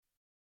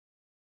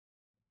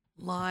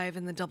Live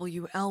in the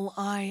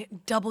WLIWFM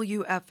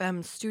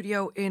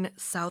studio in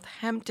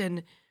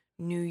Southampton,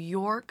 New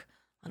York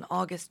on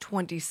August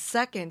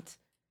 22nd,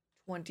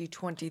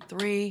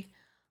 2023.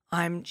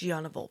 I'm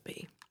Gianna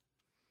Volpe.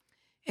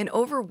 An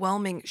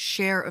overwhelming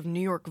share of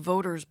New York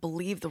voters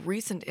believe the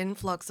recent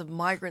influx of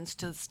migrants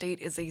to the state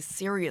is a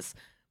serious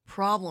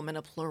problem, and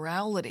a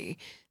plurality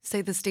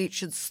say the state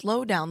should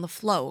slow down the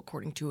flow,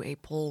 according to a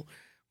poll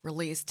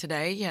released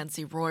today.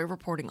 Yancy Roy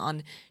reporting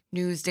on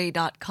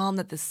Newsday.com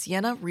that the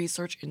Siena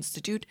Research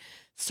Institute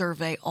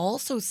survey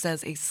also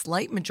says a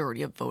slight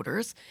majority of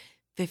voters,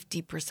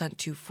 50%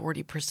 to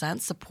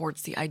 40%,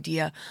 supports the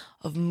idea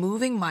of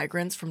moving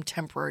migrants from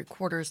temporary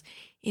quarters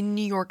in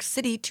New York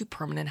City to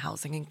permanent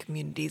housing in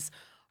communities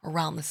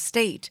around the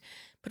state.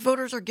 But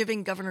voters are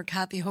giving Governor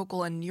Kathy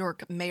Hochul and New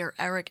York Mayor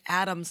Eric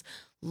Adams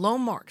low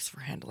marks for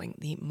handling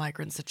the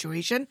migrant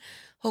situation.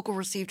 Hochul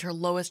received her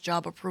lowest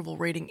job approval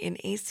rating in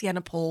a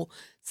Siena poll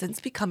since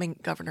becoming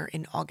governor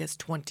in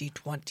August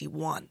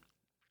 2021.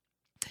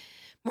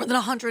 More than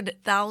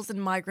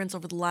 100,000 migrants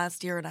over the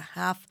last year and a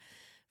half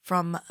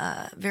from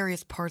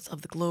various parts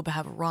of the globe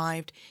have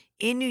arrived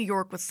in New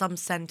York, with some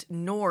sent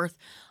north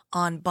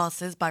on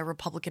buses by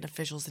Republican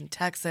officials in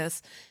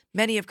Texas.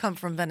 Many have come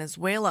from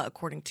Venezuela,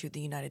 according to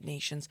the United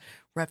Nations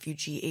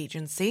Refugee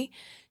Agency.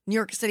 New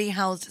York City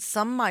housed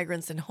some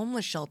migrants in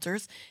homeless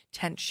shelters,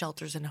 tent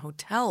shelters, and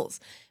hotels.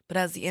 But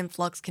as the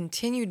influx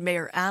continued,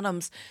 Mayor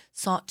Adams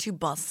sought to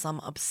bus some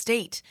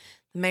upstate.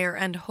 The mayor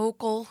and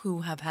Hochul,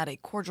 who have had a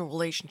cordial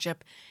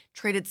relationship,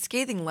 traded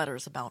scathing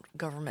letters about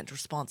government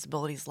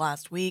responsibilities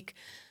last week.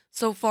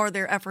 So far,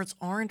 their efforts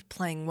aren't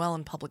playing well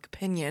in public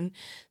opinion.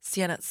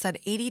 Siena said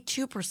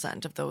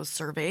 82% of those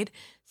surveyed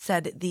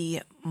said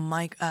the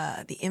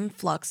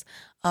influx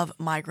of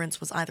migrants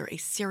was either a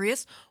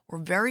serious or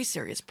very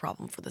serious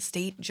problem for the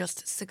state.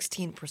 Just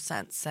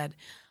 16% said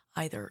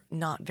either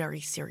not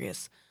very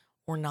serious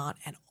or not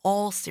at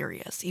all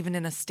serious. Even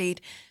in a state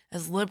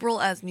as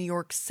liberal as New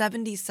York,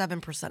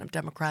 77% of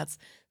Democrats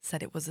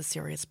said it was a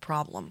serious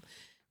problem.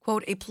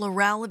 Quote, a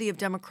plurality of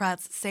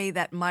Democrats say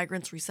that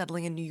migrants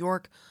resettling in New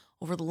York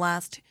over the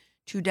last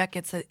 2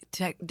 decades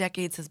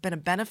has been a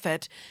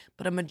benefit,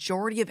 but a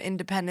majority of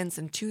independents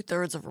and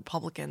 2/3 of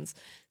Republicans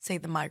say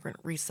the migrant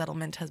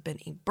resettlement has been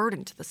a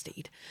burden to the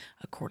state,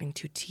 according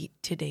to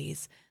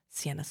today's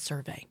Siena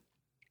survey.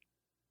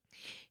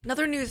 In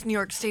other news, New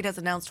York State has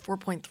announced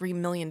 $4.3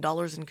 million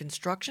in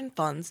construction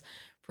funds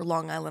for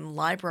Long Island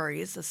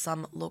libraries, as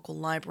some local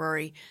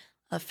library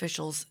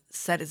officials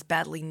said is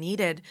badly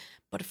needed,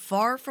 but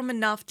far from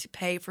enough to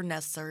pay for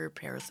necessary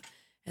repairs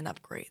and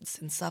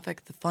upgrades. In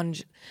Suffolk, the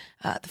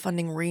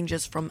funding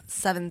ranges from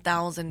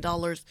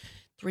 $7,000,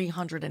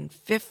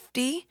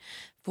 $350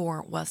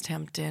 for West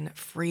Hampton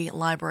Free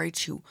Library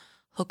to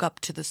hook up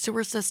to the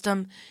sewer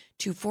system,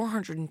 to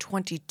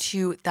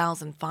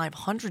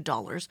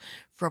 $422,500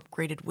 for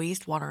upgraded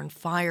wastewater and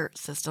fire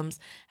systems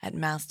at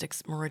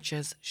Mastic's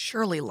Moriches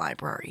Shirley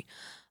Library.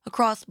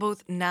 Across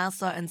both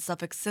NASA and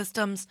Suffolk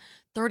systems,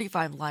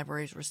 35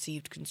 libraries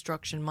received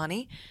construction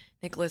money.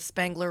 Nicholas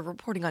Spangler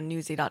reporting on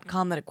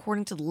Newsday.com that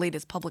according to the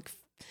latest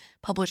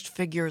published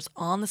figures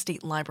on the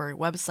state library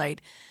website,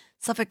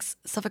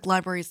 Suffolk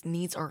Library's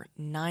needs are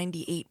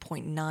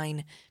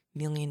 $98.9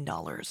 million.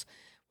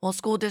 While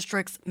school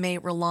districts may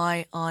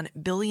rely on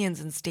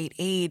billions in state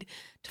aid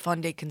to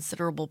fund a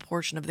considerable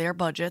portion of their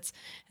budgets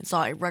and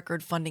saw a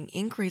record funding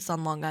increase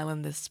on Long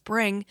Island this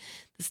spring,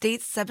 the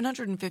state's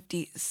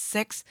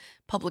 756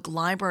 public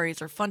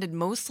libraries are funded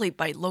mostly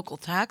by local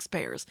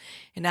taxpayers,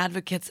 and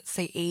advocates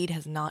say aid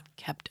has not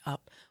kept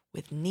up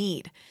with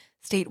need.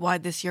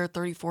 Statewide this year,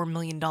 $34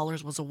 million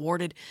was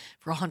awarded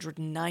for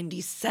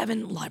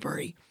 197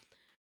 library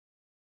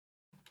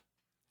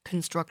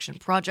construction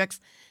projects.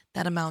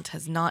 That amount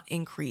has not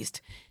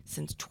increased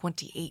since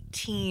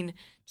 2018 to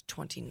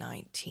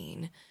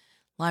 2019.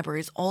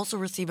 Libraries also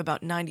receive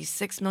about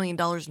 $96 million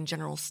in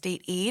general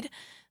state aid.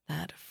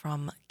 That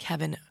from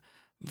Kevin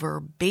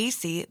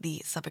Verbasi,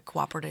 the Suffolk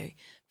Cooperative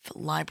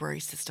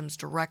Library Systems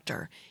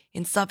Director.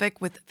 In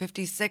Suffolk, with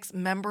 56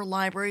 member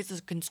libraries,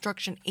 the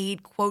construction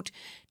aid, quote,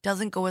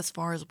 doesn't go as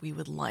far as we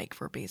would like,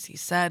 Verbasi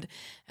said,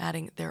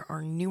 adding there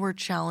are newer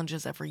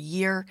challenges every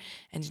year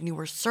and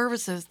newer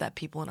services that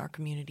people in our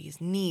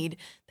communities need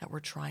that we're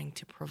trying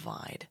to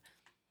provide.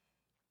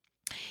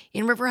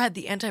 In Riverhead,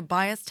 the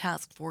anti-bias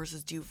task force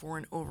is due for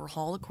an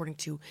overhaul, according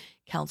to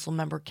council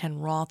member Ken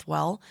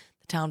Rothwell,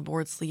 the town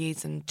board's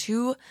liaison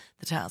to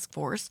the task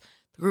force.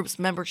 The group's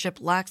membership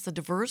lacks the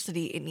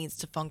diversity it needs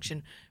to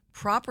function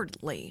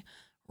properly,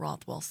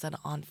 Rothwell said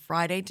on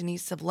Friday.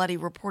 Denise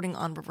Civletti reporting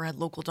on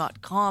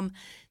RiverheadLocal.com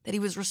that he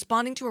was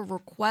responding to a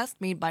request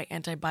made by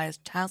anti-bias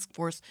task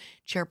force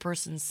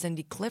chairperson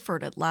Cindy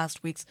Clifford at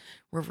last week's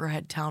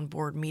Riverhead Town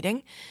Board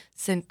meeting.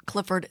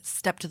 Clifford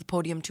stepped to the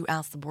podium to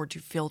ask the board to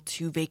fill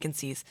 2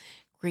 vacancies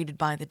created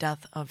by the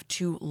death of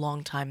 2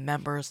 longtime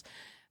members,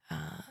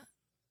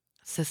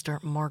 Sister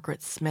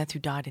Margaret Smith, who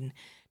died in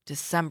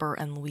December,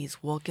 and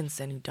Louise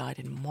Wilkinson, who died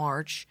in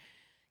March.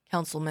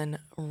 Councilman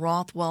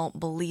Rothwell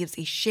believes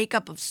a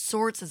shakeup of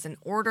sorts is in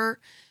order.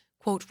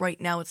 Quote, right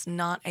now it's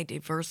not a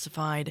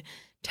diversified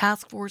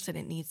task force and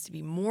it needs to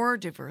be more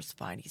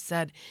diversified. He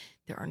said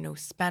there are no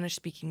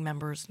Spanish-speaking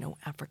members, no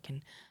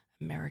African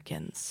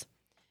Americans.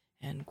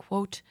 End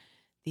quote.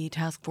 The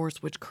task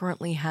force, which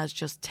currently has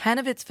just 10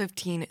 of its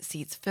 15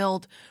 seats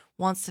filled,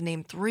 wants to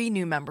name 3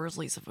 new members,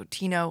 Lisa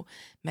Fotino,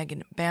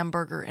 Megan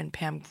Bamberger, and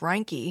Pam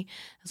Greinke,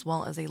 as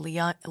well as a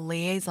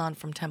liaison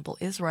from Temple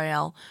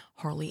Israel,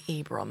 Harley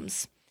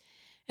Abrams.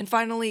 And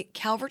finally,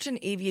 Calverton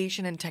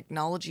Aviation and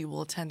Technology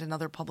will attend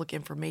another public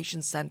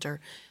information center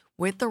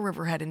with the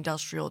Riverhead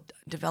Industrial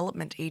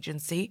Development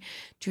Agency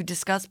to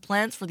discuss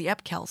plans for the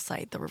EPCAL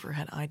site, the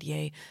Riverhead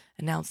IDA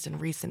announced in a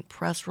recent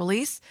press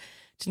release.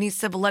 Denise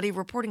Civiletti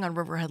reporting on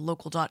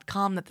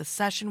RiverheadLocal.com that the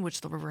session, which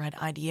the Riverhead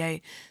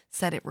IDA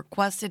said it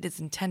requested, is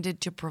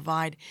intended to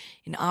provide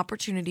an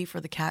opportunity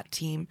for the CAT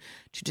team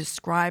to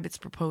describe its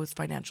proposed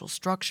financial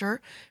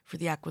structure for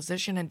the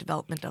acquisition and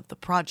development of the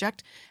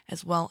project,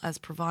 as well as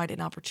provide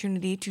an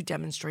opportunity to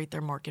demonstrate their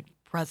market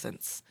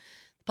presence.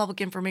 The public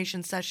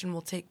information session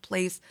will take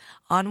place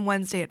on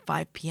Wednesday at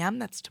 5 p.m.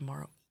 That's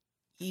tomorrow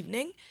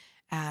evening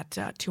at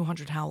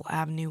 200 Howell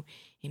Avenue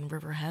in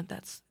Riverhead.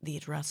 That's the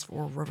address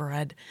for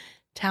Riverhead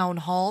Town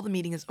Hall. The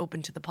meeting is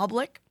open to the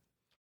public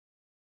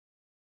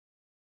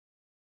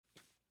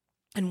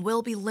and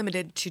will be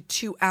limited to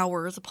 2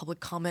 hours. A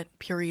public comment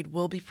period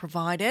will be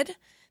provided.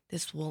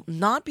 This will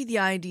not be the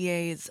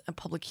IDA's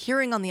public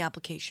hearing on the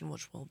application,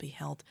 which will be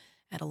held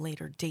at a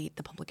later date.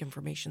 The public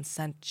information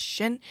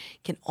session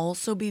can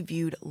also be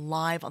viewed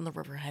live on the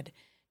Riverhead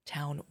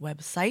Town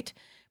website.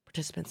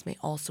 Participants may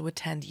also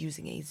attend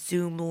using a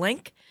Zoom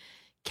link.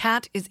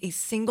 CAT is a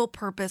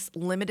single-purpose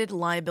limited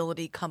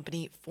liability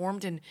company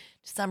formed in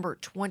December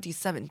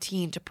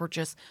 2017 to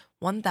purchase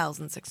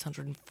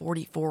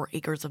 1,644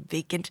 acres of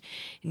vacant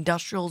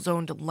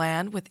industrial-zoned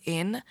land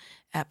within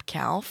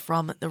EPCAL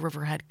from the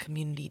Riverhead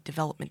Community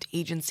Development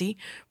Agency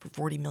for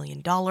 $40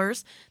 million.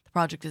 The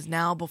project is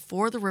now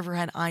before the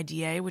Riverhead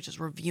IDA, which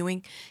is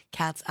reviewing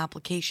CAT's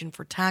application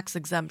for tax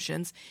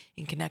exemptions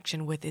in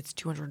connection with its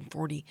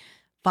 $245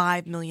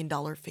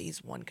 million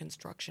Phase 1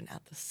 construction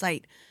at the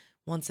site.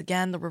 Once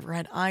again, the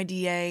Riverhead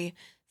IDA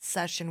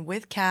session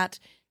with CAT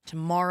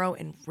tomorrow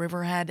in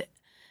Riverhead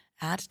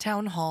at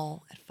Town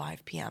Hall at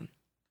 5 p.m.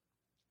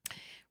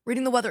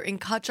 Reading the weather in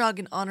Cutchogue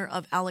in honor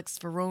of Alex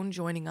Ferrone,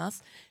 joining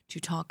us to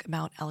talk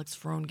about Alex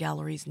Ferrone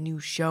Gallery's new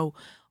show,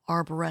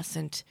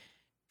 Arborescent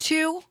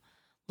 2.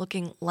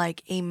 Looking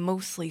like a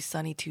mostly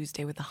sunny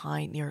Tuesday with a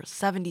high near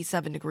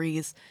 77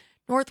 degrees.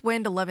 North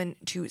wind 11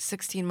 to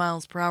 16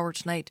 miles per hour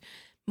tonight.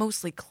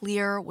 Mostly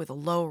clear with a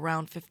low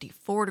around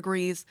 54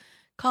 degrees.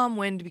 Calm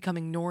wind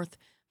becoming north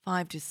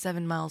 5 to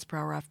 7 miles per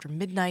hour after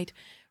midnight.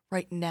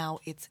 Right now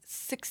it's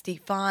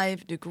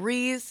 65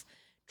 degrees.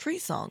 Tree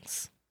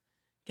songs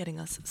getting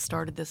us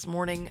started this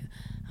morning.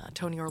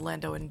 Tony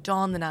Orlando and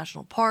Dawn, the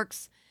National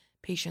Parks,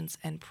 Patience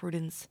and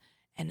Prudence,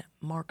 and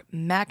Mark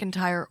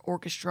McIntyre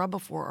Orchestra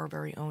before our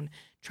very own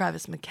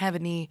Travis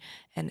McKeveny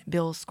and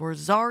Bill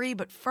Scorzari.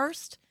 But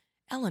first,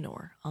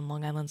 Eleanor on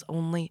Long Island's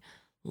only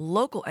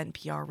local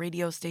NPR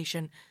radio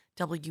station,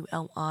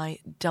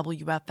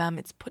 WLIWFM.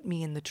 It's Put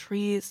Me in the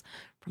Trees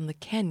from the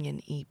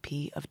Canyon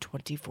EP of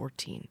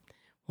 2014.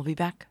 We'll be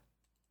back.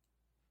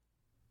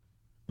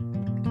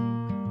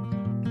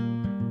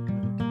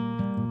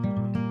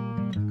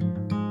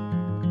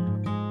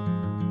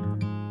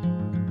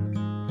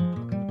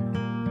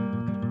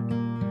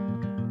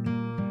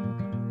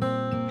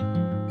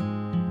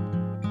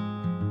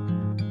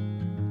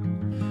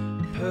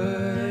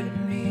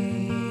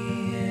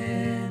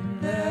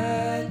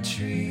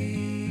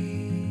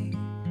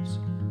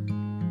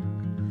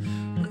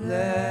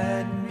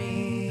 Let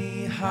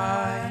me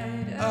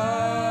hide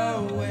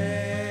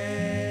away,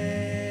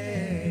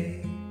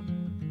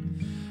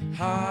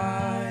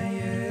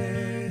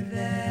 higher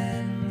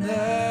than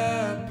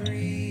the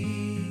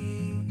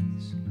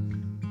breeze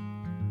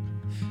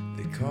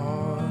that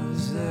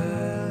cause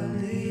the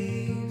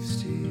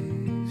leaves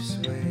to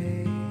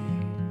sway.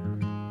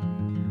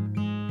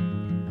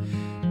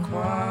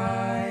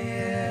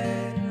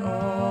 Quiet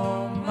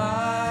all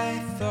my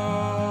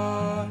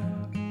thoughts.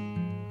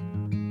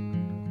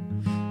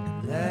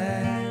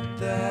 Let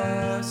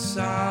the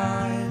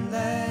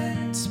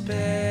silence bathe,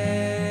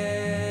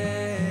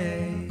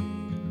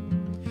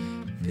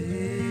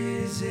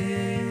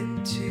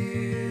 visit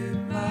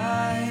to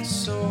my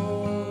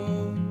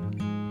soul,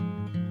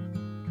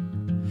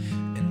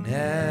 and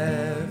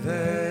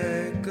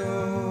never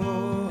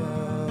go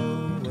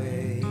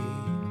away.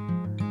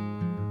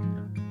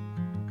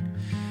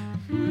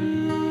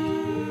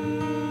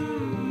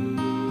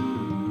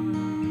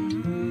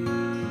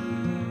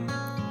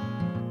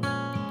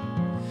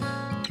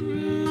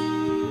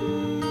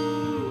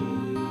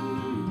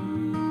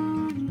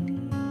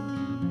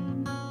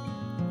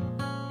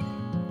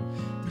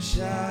 The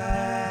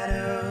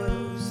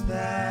shadows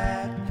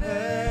that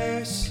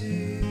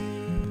pursue,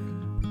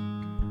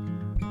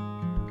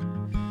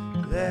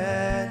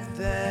 let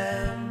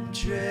them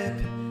drip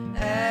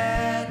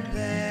and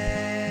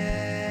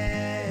lay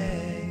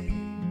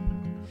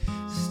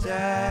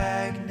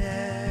stagnant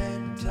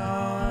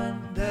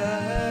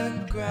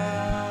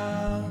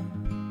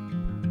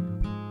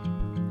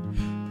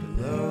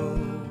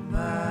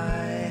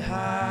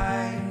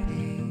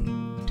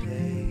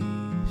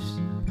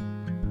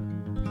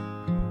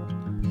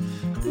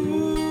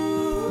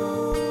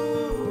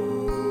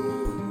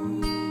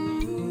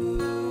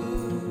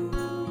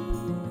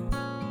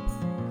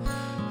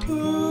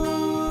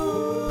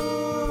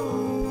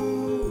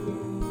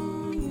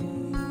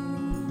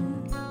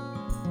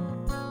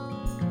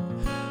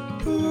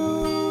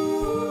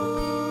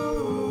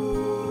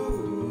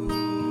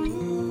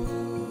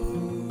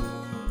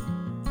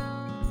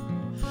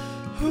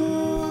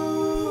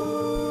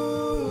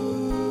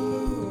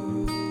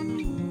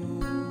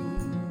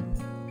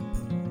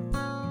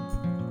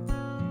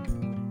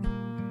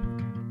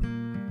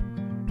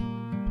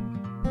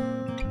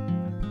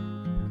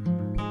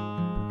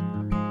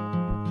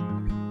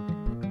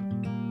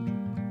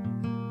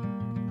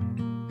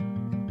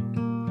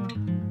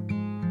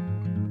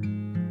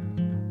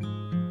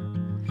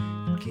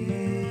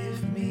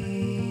Give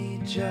me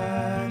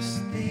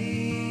just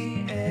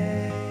the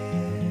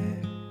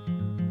air,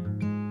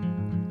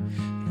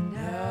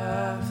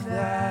 enough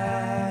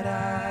that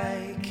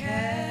I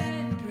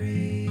can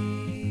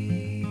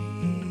breathe,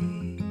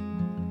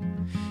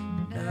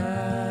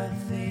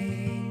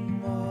 nothing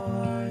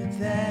more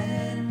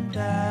than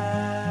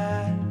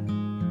that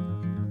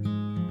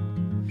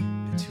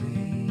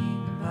between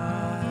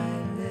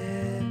my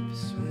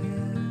lips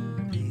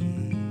will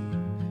be.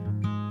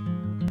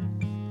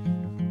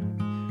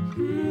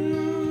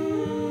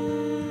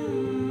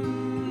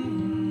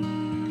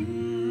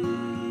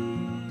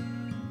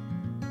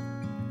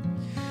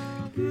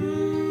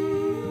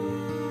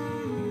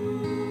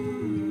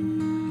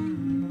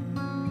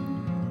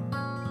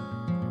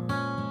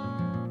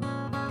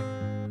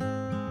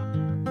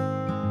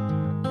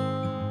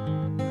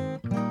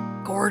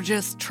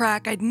 Gorgeous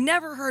track I'd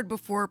never heard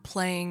before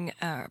preparing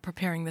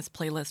this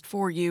playlist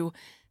for you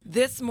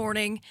this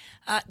morning.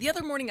 The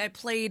other morning I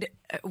played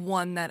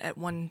one that at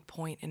one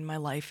point in my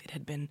life it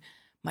had been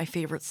my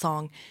favorite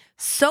song.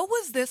 So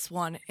was this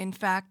one. In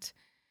fact,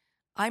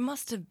 I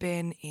must have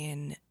been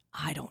in,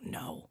 I don't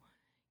know,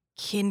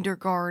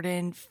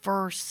 kindergarten,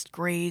 first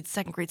grade,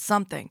 second grade,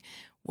 something,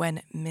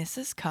 when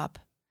Mrs. Cupp,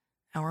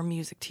 our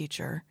music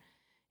teacher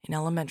in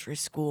elementary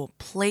school,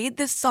 played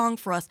this song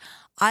for us.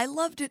 I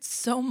loved it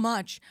so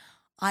much,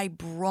 I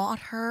brought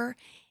her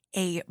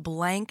a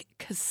blank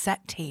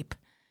cassette tape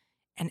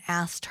and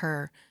asked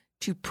her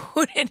to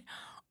put it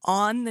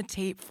on the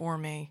tape for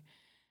me.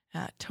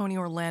 Tony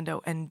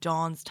Orlando and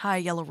Dawn's Tie a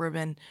Yellow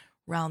Ribbon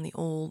Round the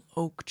Old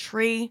Oak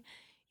Tree.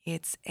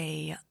 It's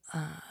a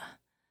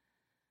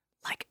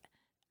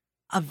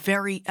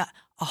very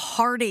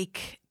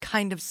heartache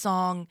kind of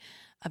song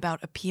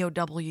about a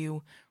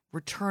POW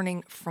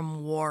returning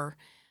from war.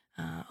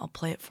 I'll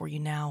play it for you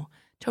now.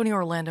 Tony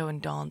Orlando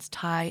and Dawn's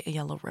Tie a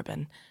Yellow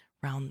Ribbon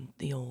Round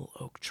the Old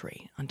Oak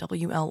Tree on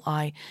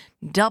WLI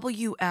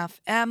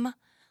WFM,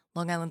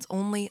 Long Island's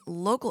only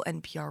local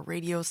NPR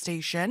radio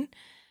station.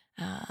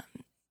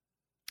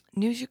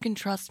 News you can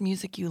trust,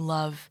 music you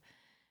love.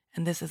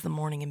 And this is the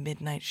Morning and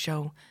Midnight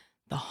Show.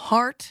 The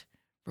Heart,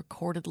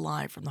 recorded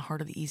live from the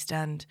heart of the East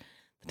End,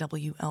 the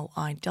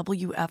WLI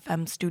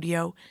WFM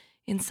studio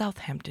in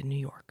Southampton, New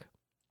York.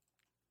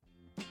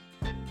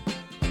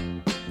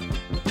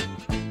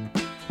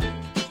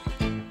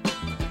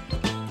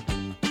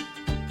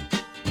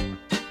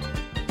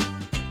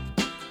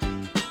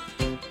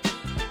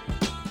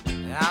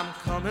 I'm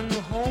coming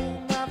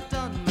home, I've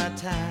done my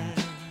time.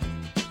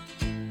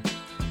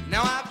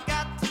 Now I've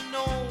got to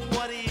know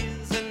what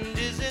is and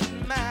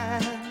isn't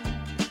mine.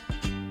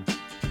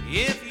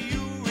 If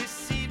you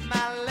receive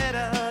my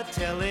letter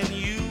telling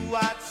you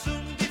I'd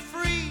soon be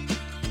free,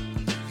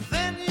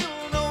 then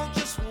you'll know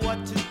just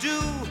what to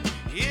do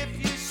if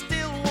you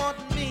still want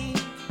me.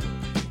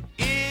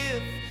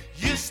 If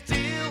you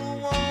still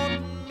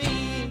want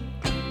me.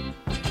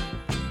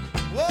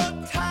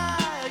 Whoa, tie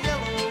a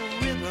yellow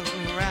ribbon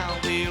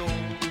around the old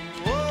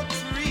oak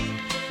tree.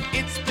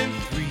 It's been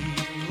 3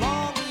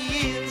 long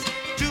years.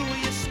 Do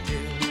you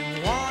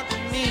still want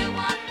me?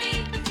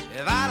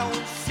 If I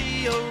don't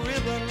see a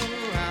ribbon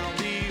around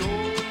the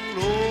old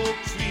oak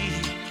tree,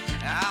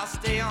 I'll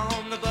stay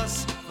on the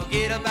bus,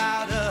 forget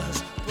about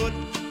us, put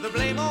the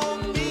blame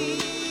on me.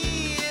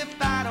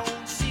 If I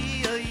don't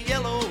see a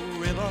yellow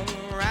ribbon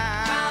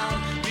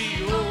around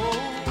the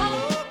old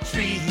oak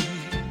tree.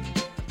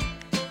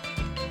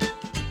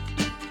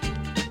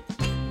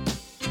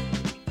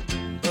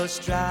 Bus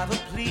driver,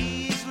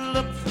 please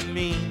look for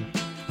me,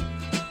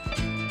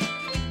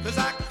 'cause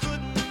I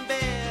couldn't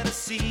bear to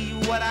see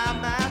what I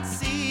might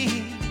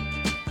see.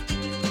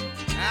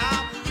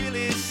 I'm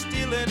really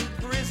still in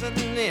prison,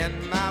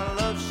 and my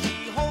love,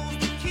 she holds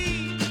the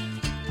key.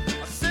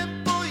 A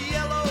simple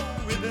yellow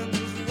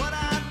ribbon's what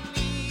I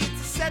need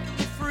to set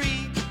me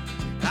free.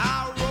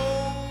 I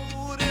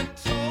wrote and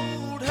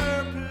told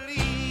her,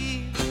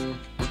 please.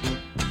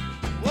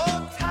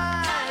 Whoa,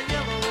 tie a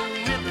yellow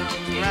ribbon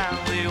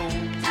round the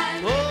old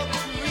oak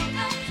tree.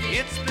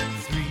 It's been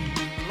 3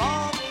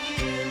 long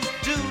years.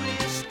 Do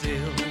you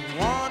still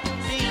want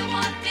me?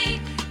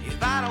 If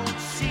I don't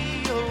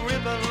see a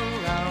ribbon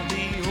around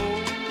the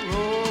old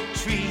oak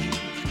tree,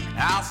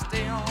 I'll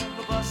stay on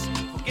the bus,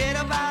 forget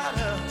about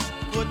us,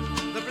 put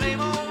the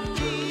blame on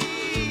me.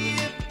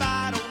 If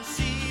I don't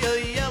see a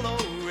yellow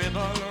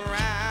ribbon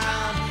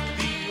around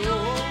the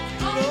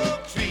old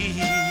oak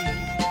tree.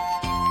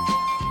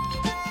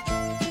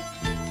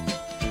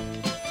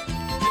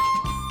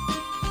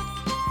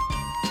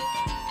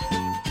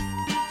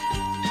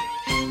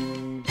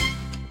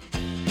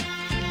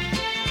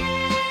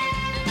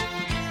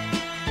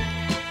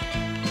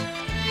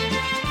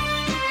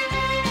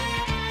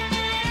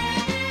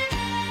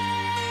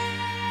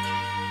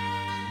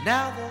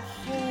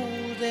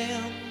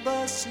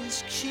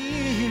 buses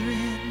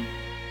cheering,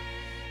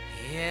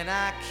 and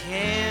I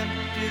can't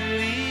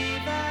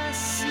believe I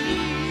see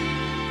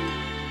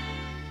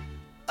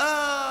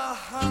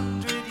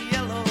 100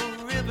 yellow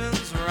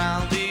ribbons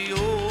round the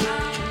old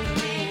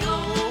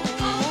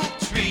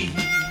tree.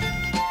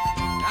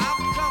 I'm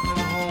coming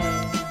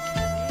home.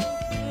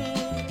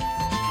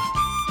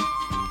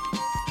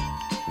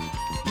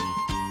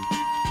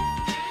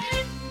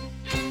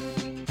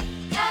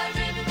 Tie a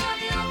ribbon round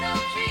the old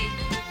oak tree.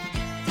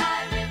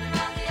 Tie a ribbon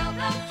round the old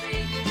oak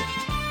tree.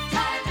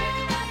 Tie a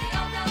ribbon round the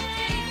old oak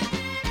tree.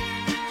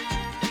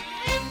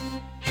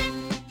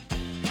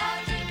 Tie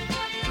a ribbon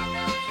round the old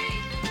oak tree.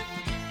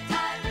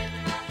 Tie a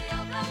ribbon round the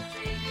old oak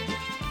tree.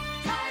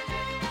 Tie a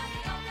ribbon round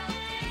the old oak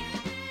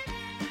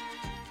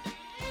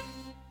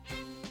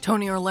tree.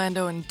 Tony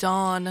Orlando and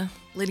Dawn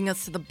leading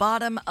us to the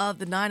bottom of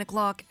the 9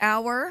 o'clock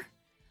hour.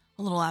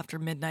 A little after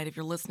midnight if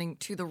you're listening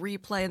to the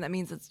replay, and that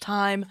means it's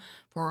time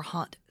for our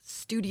hot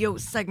studio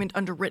segment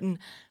underwritten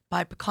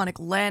by Peconic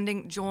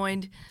Landing,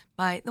 joined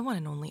by the one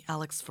and only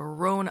Alex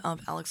Ferrone of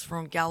Alex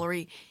Ferrone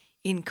Gallery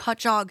in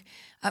Cutchogue.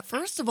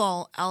 First of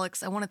all,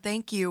 Alex, I want to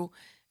thank you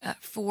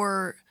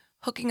for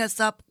hooking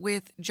us up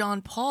with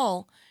John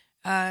Paul.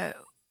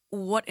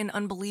 What an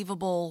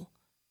unbelievable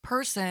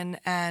person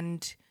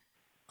and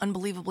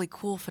unbelievably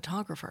cool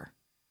photographer.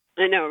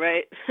 I know,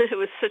 right? It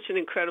was such an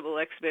incredible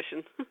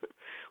exhibition.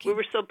 We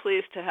were so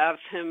pleased to have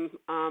him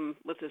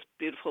with his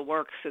beautiful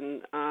works,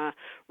 and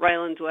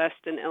Ryland West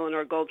and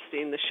Eleanor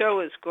Goldstein. The show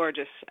is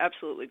gorgeous,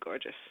 absolutely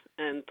gorgeous,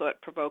 and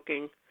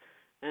thought-provoking,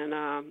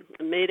 and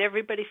made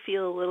everybody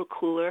feel a little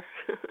cooler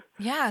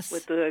Yes.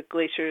 with the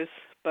glaciers,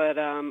 but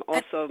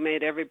also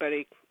made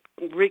everybody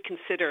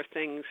reconsider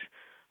things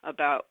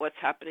about what's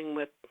happening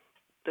with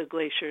the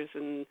glaciers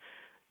and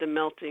the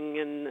melting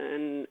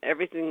and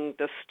everything,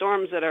 the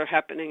storms that are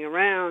happening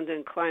around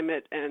and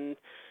climate, and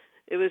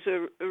it was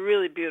a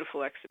really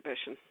beautiful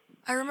exhibition.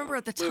 I remember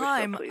at the We were so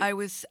time pleased.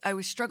 I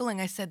was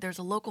struggling. I said there's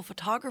a local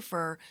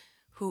photographer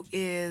who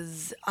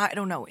is, I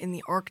don't know, in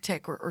the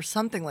Arctic or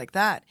something like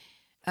that,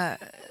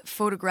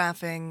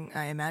 photographing,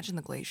 I imagine,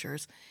 the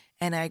glaciers,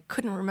 and I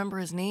couldn't remember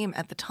his name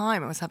at the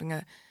time. I was having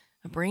a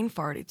brain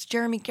fart. It's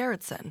Jeremy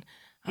Gerritsen.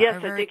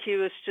 Yes, I think he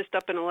was just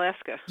up in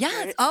Alaska.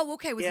 Yes. Right? Oh,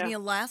 okay. Was Yeah. he in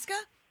Alaska?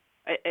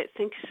 I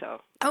think so.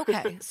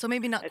 Okay, so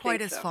maybe not I quite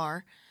think as so.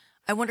 far.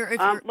 I wonder if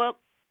you're... Well,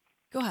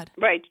 Go ahead.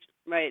 right.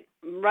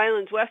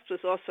 Ryland West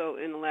was also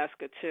in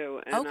Alaska too,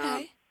 and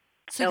Okay.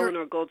 So you're...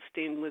 Eleanor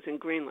Goldstein was in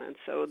Greenland.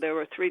 So there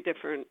were three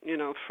different,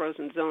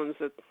 frozen zones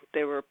that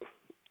they were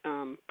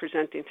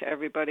presenting to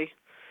everybody.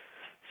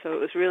 So it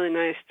was really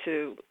nice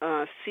to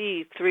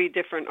see three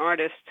different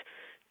artists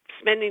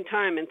spending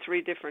time in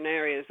three different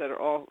areas that are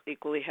all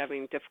equally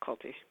having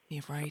difficulty.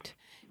 You're right.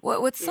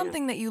 What's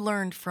something that you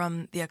learned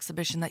from the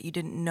exhibition that you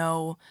didn't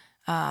know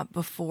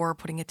before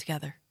putting it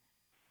together?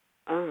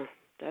 Oh,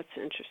 that's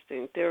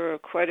interesting. There were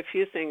quite a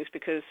few things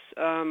because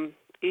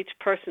each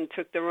person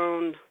took their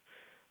own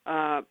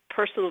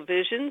personal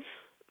visions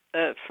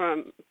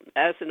from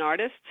as an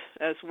artist,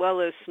 as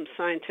well as some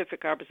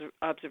scientific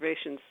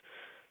observations.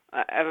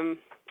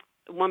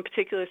 One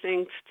particular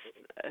thing,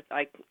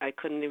 I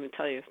couldn't even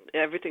tell you.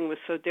 Everything was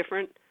so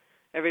different.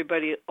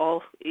 Everybody,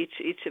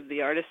 each of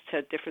the artists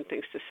had different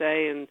things to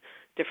say and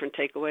different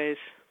takeaways.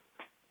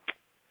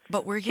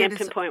 But we're here Can't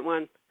to pinpoint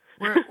one.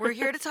 we're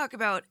here to talk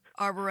about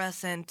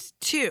Arborescent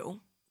 2,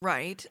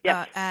 right?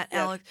 Yes. At Yes.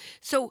 Alex.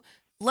 So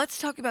let's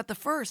talk about the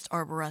first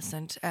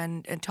Arborescent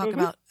and talk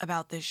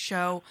about this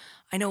show.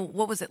 I know,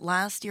 what was it,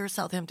 last year,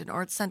 Southampton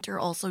Arts Center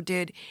also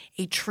did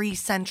a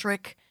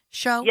tree-centric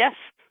show? Yes,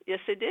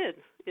 they did.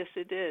 Yes,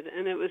 they did.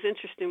 And it was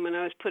interesting when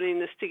I was putting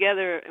this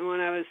together and when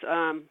I was,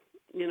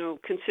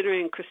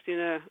 considering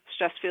Christina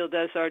Strassfield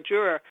as our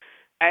juror,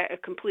 I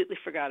completely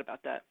forgot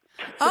about that.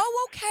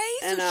 Oh, okay.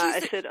 So And I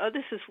she's said, "Oh,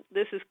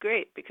 this is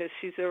great because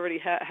she's already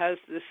has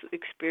this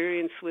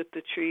experience with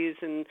the trees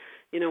and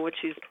what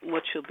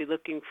she'll be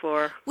looking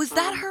for." was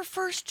that her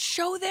first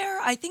show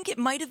there? I think it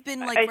might have been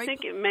like. I right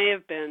think it may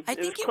have been. I It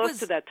was think it close was-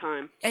 to that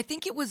time. I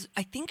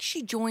think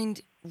she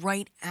joined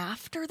right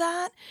after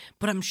that,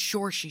 but I'm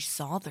sure she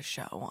saw the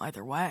show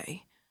either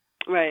way.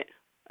 Right.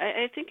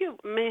 I think it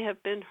may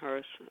have been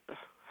her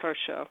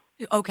show.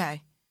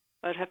 Okay.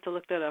 I'd have to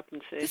look that up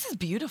and see. This is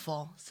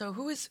beautiful. So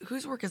whose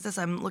work is this?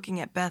 I'm looking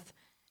at Beth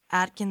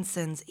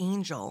Atkinson's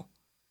Angel.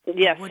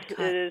 Yes, woodcut.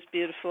 it is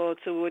beautiful.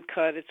 It's a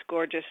woodcut. It's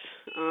gorgeous.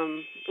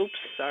 Oops,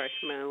 sorry,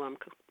 my alarm.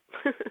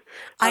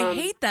 I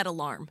hate that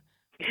alarm.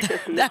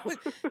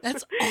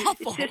 That's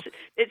awful.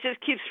 It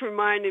just keeps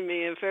reminding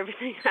me of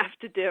everything I have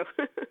to do.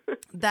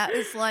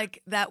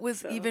 That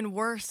was even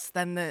worse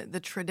than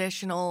the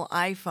traditional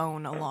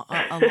iPhone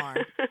alarm.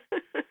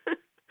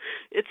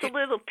 It's a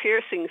little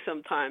piercing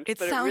sometimes,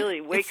 but it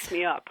really wakes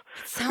me up.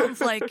 It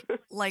sounds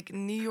like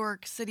New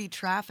York City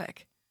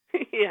traffic.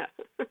 Yeah.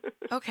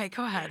 Okay,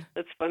 go ahead.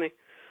 That's funny.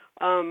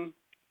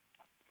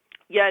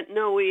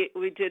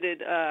 We did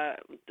it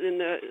in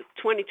the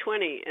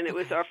 2020, and it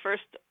was our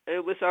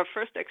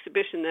first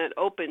exhibition that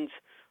opened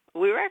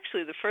we were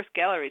actually the first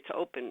gallery to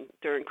open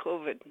during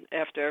COVID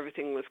after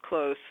everything was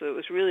closed. So it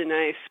was really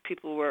nice.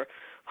 People were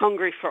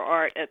hungry for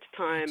art at the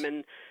time,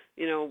 and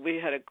we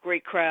had a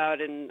great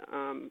crowd, and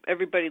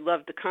everybody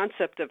loved the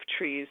concept of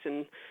trees,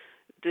 and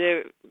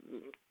they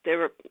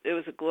were. It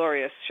was a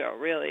glorious show,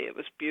 really. It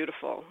was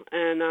beautiful,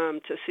 and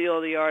to see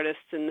all the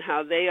artists and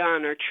how they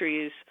honor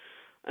trees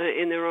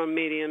in their own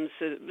mediums,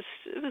 it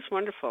was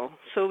wonderful.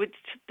 So we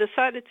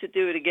decided to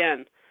do it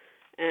again,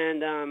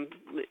 and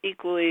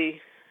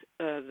equally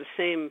the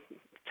same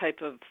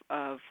type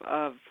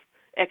of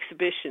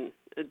exhibition.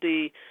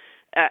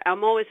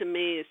 I'm always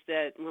amazed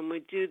that when we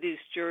do these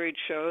juried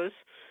shows,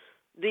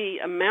 the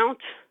amount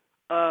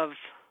of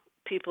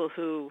people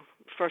who,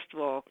 first of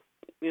all,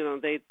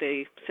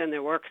 they send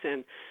their works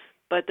in,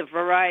 but the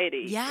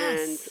variety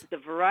Yes. and the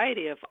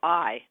variety of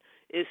eye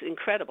is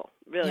incredible.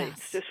 Really, Yes.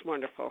 it's just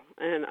wonderful,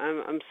 and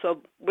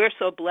we're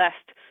so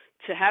blessed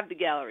to have the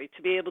gallery,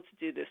 to be able to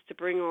do this, to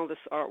bring all this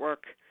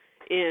artwork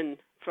in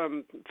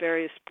from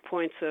various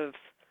points of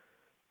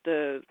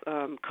the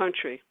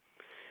country.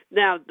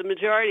 Now, the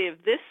majority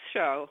of this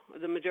show,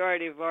 the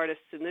majority of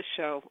artists in this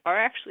show are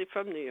actually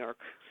from New York.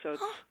 So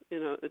it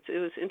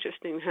was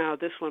interesting how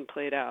this one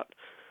played out.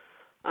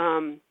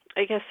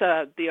 I guess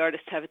the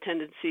artists have a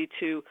tendency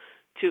to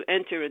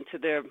enter into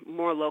their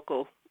more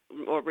local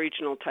or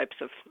regional types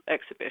of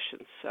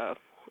exhibitions. So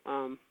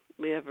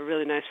we have a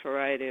really nice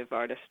variety of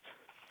artists.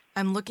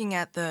 I'm looking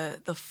at the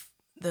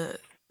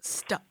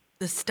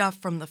stuff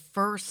from the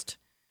first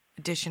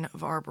edition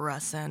of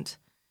Arborescent,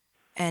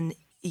 and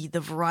the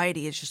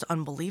variety is just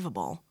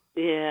unbelievable.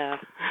 Yeah.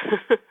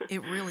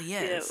 It really is.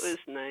 Yeah, it was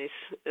nice.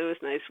 It was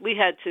nice. We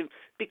had to,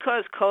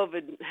 because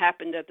COVID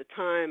happened at the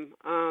time,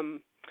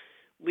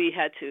 we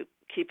had to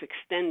keep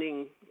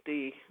extending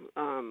the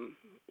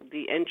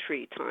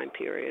entry time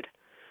period,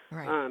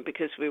 Right.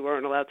 because we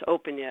weren't allowed to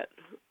open yet.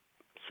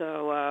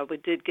 So we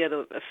did get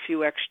a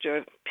few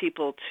extra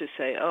people to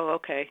say, oh,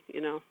 okay,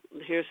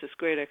 here's this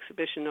great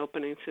exhibition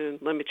opening soon.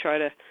 Let me try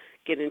to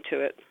get into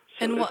it.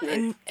 So And, it was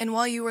nice. and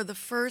while you were the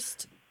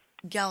first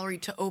gallery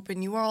to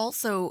open, you were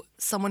also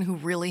someone who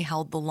really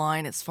held the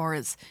line as far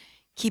as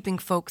keeping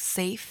folks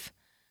safe.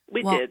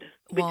 We while, did.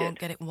 While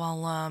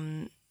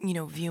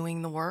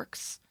viewing the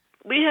works.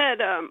 We had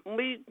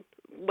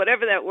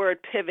whatever that word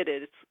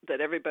pivoted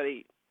that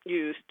everybody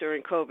used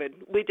during COVID.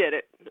 We did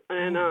it,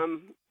 and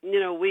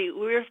we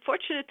were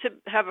fortunate to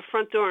have a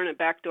front door and a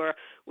back door.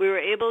 We were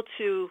able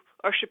to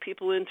usher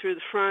people in through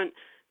the front.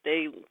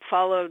 They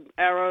followed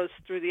arrows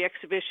through the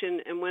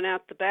exhibition and went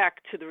out the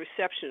back to the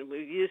reception. We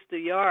used the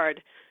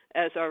yard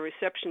as our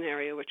reception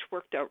area, which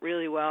worked out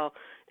really well,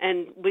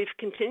 and we've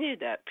continued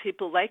that.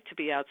 People like to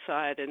be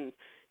outside and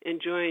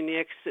enjoying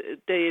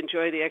they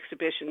enjoy the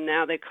exhibition.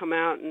 Now they come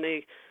out and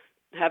they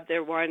have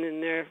their wine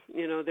and their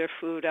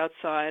food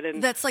outside,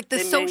 and That's like the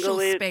they social mingle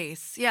it.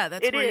 space. Yeah,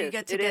 that's It where is,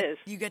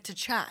 you get to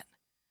chat.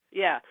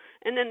 Yeah,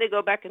 and then they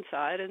go back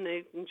inside and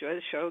they enjoy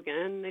the show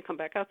again. And they come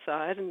back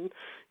outside, and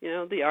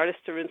the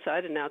artists are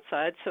inside and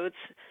outside. So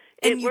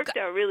it worked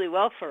out really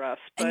well for us.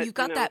 But, And you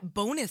got that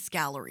bonus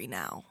gallery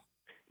now,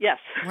 yes,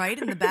 right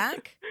in the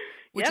back,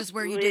 which Yep, is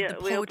where you did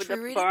the we opened poetry up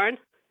the reading. barn.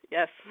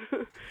 Yes,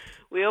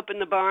 we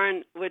opened the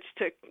barn, which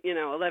took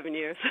 11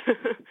 years.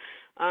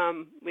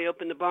 We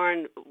opened the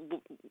barn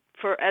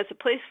as a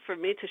place for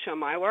me to show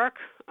my work,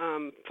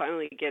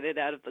 finally get it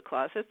out of the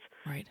closets.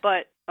 Right.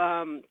 But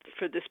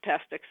for this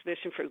past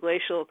exhibition for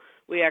Glacial,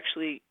 we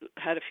actually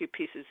had a few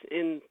pieces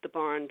in the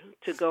barn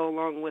to go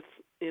along with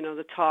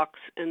the talks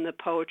and the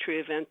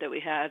poetry event that we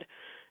had,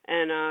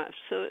 and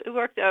so it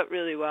worked out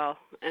really well.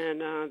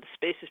 And the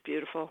space is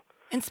beautiful.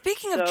 And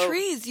speaking of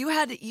trees, you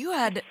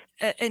had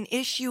an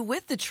issue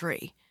with the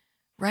tree,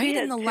 right?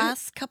 In the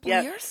last couple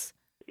yes. years?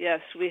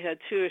 Yes, we had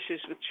 2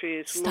 issues with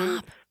trees. Stop.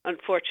 One,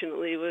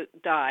 unfortunately,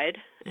 died,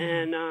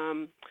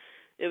 and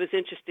it was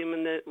interesting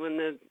when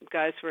the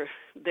guys were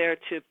there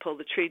to pull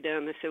the tree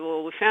down. They said,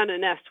 "Well, we found a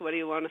nest. What do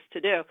you want us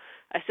to do?"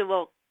 I said,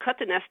 "Well, cut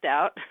the nest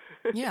out."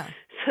 Yeah.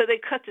 So they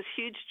cut this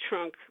huge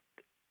trunk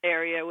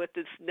area with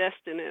this nest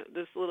in it.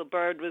 This little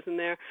bird was in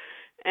there,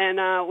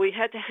 and we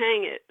had to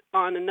hang it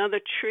on another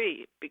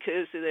tree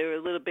because there were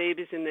little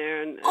babies in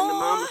there, and the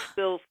mom was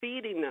still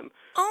feeding them.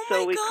 Oh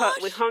so my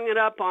gosh. we hung it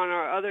up on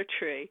our other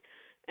tree,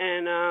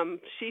 and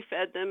she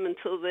fed them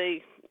until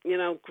they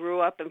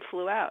grew up and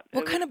flew out.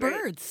 What It kind was of great.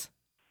 birds?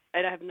 I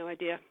have no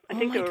idea. I Oh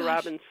think my they were gosh.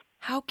 robins.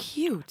 How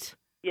cute.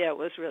 Yeah, it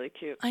was really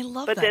cute. I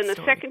love But that then the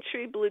story. second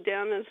tree blew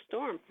down in a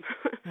storm.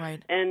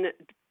 Right. And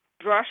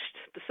brushed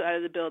the side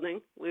of the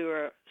building. We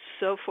were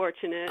so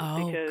fortunate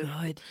Oh, because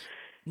good.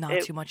 Not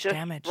it too much just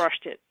damage.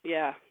 brushed it.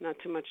 Yeah, not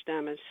too much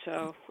damage.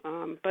 So,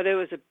 but it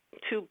was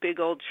 2 big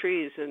old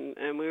trees,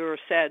 and we were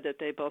sad that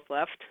they both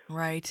left.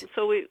 Right.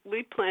 So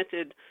we've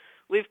planted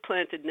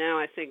now,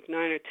 I think,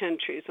 9 or 10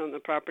 trees on the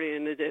property,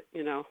 and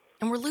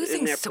And we're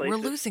losing their we're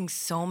places. losing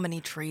so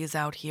many trees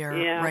out here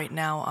Yeah. right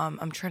now.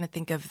 I'm trying to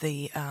think of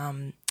the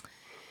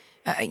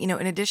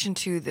in addition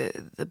to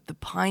the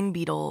pine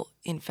beetle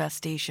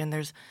infestation,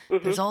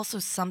 there's also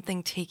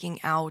something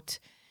taking out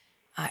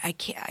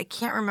I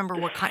can't remember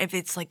what kind. If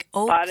it's like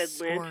oaks Spotted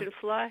or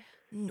lanternfly.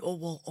 oh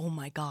well, oh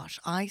my gosh,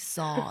 I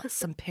saw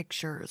some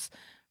pictures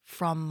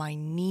from my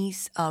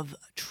niece of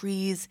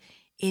trees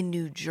in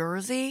New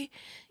Jersey.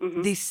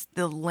 Hmm.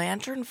 The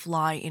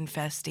lanternfly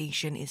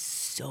infestation is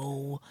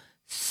so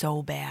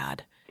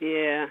bad.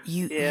 Yeah.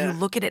 You Yeah.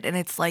 look at it and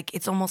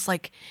it's almost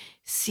like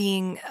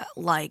seeing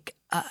like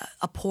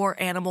a poor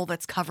animal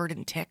that's covered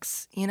in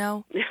ticks. You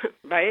know,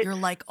 Right. you're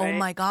like, oh Right.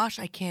 my gosh,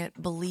 I can't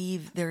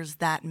believe there's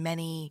that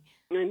many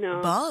I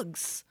know.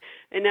 bugs.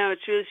 I know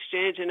it's really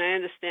strange, and I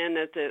understand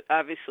that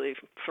obviously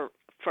for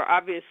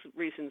obvious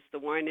reasons, the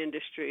wine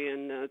industry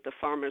and the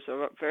farmers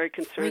are very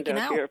concerned Freaking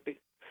out out. here.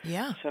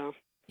 Yeah, So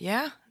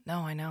yeah.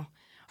 No, I know.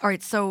 All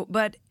right, so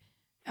but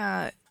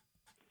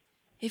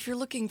if you're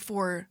looking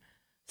for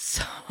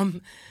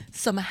some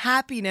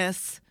happiness,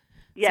 some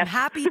yes,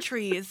 happy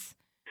trees,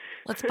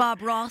 let's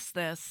Bob Ross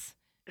this.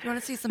 If you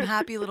want to see some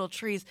happy little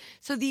trees,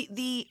 so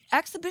the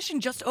exhibition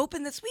just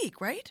opened this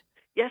week, right?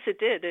 yes, it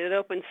did. It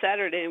opened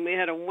Saturday, and we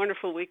had a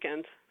wonderful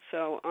weekend.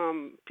 So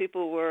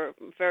people were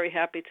very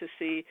happy to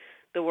see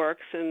the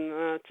works and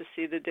to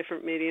see the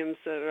different mediums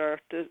that are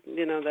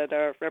that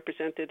are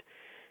represented.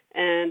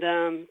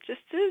 And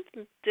just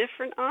a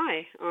different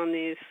eye on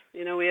these.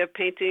 We have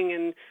painting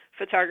and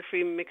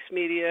photography, mixed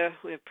media.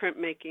 We have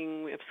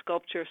printmaking. We have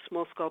sculpture,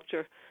 small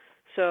sculpture.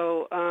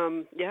 So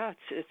yeah,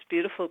 it's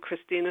beautiful.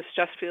 Christina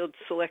Strasfield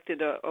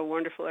selected a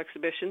wonderful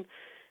exhibition,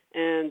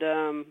 and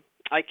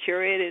I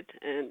curated,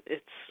 and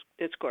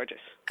it's gorgeous.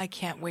 I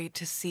can't wait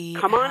to see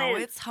Come on how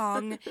in. it's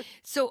hung.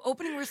 So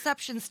opening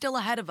reception still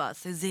ahead of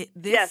us. Is it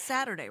this Yes.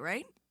 Saturday,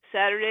 right?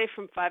 Saturday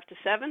from 5 to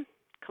 7.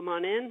 Come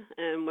on in,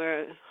 and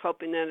we're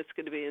hoping that it's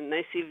going to be a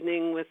nice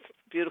evening with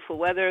beautiful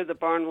weather. The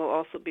barn will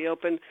also be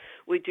open.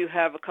 We do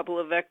have a couple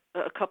of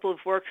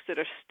works that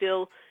are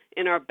still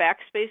in our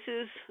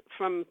backspaces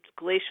from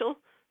Glacial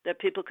that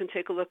people can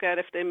take a look at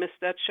if they missed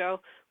that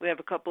show. We have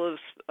a couple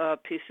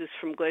of pieces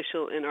from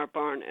Glacial in our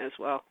barn as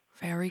well.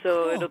 Very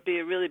So cool. it'll be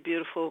a really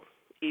beautiful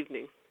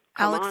evening.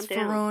 Come Alex on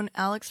down. Ferrone,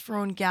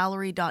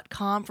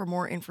 AlexFerroneGallery.com for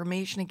more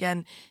information.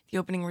 Again, the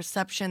opening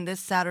reception this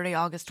Saturday,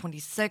 August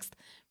 26th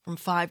from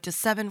 5 to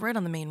 7, right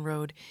on the main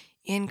road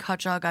in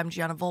Cutchogue. I'm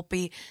Gianna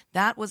Volpe.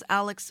 That was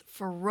Alex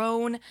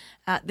Ferrone.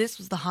 This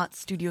was the Hot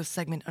Studio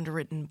segment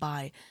underwritten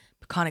by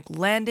Peconic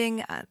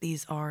Landing.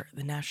 These are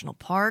the national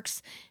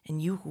parks.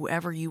 And you,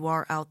 whoever you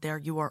are out there,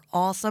 you are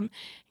awesome.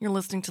 You're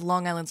listening to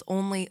Long Island's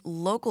only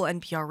local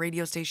NPR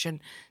radio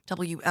station,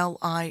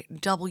 WLIWFM.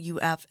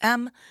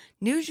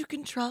 News you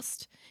can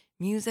trust,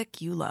 music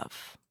you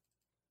love.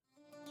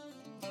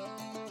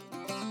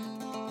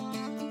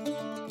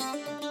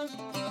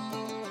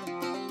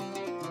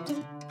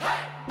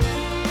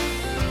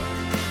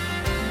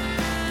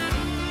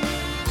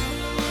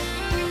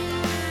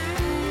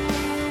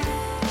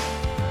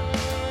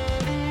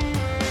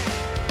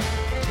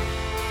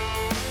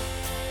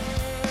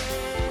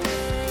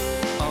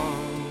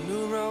 On the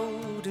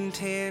road in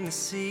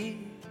Tennessee,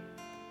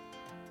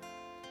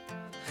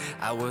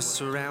 I was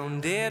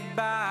surrounded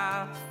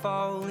by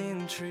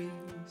fallen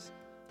trees,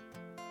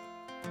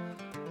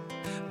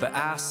 but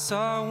I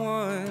saw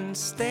one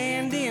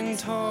standing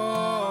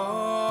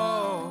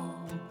tall,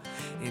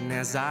 and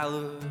as I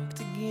looked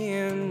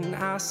again,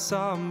 I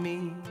saw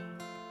me,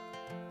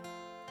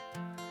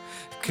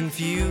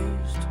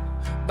 confused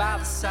by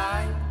the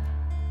sight,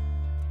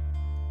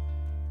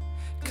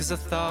 'cause I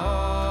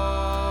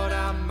thought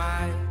I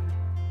might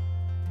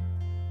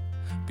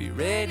be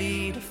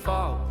ready to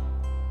fall.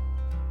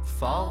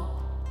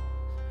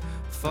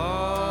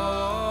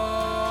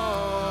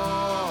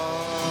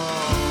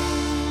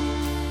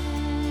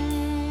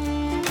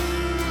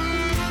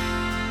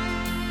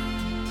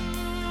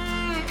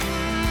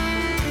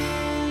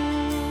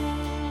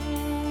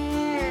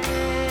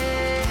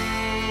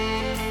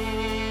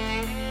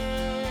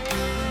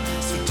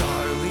 So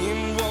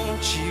darling,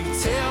 won't you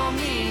tell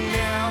me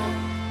now,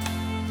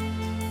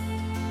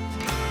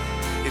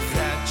 if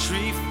that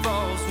tree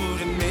falls,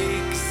 would it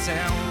make a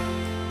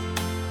sound?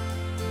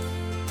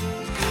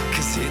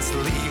 'Cause its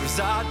leaves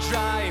are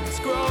dry and it's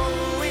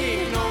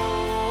growing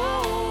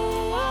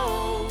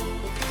old,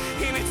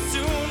 and it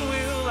soon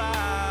will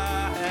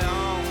lie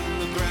on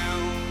the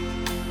ground.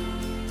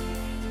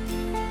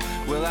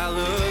 Well, I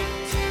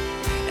looked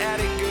at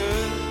it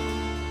good,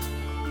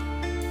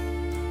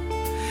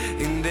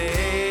 and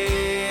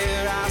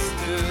there I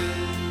stood,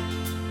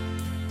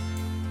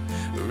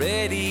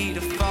 ready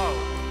to fall.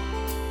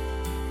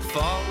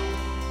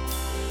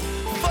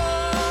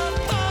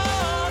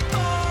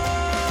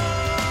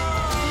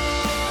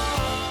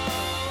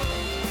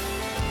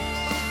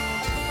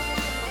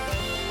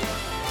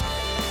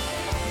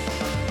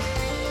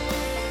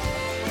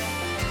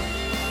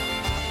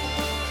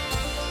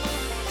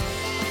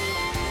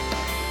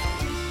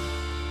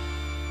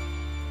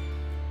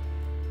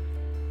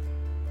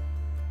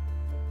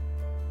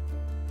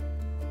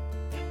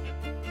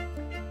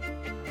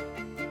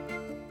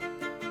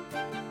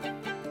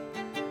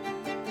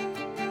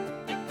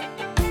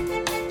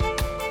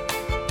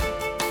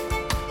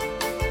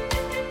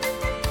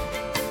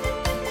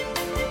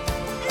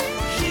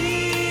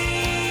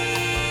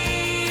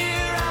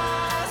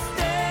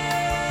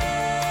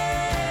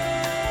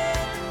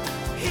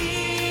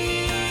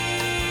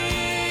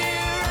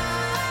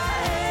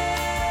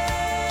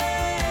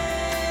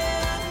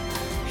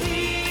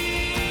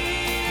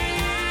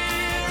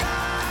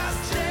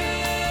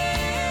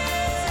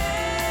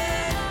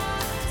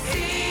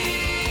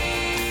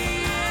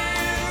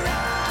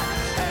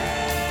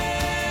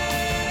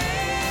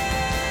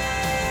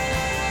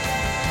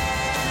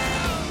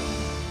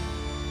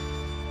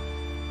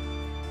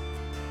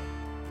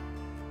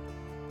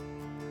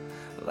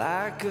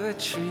 like a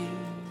tree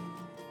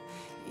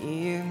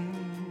in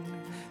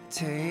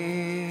Tennessee.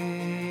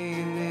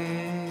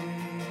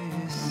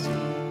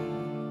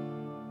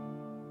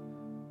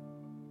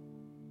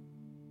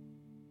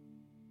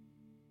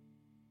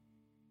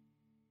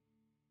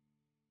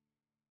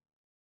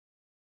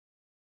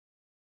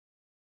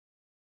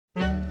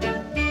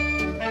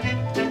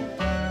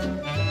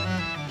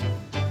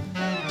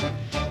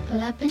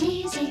 Pull up an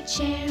easy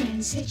chair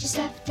and sit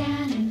yourself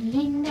down and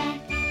lean back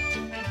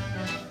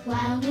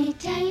while we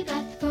tell you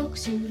about the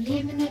folks who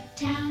live in the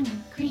town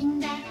of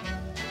Greenback.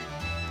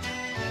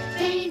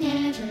 They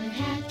never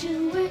had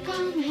to work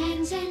on their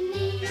hands and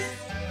knees,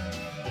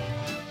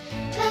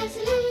 'cause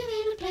they live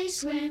in a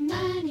place where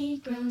money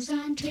grows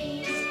on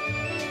trees.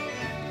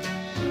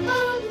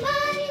 Oh, the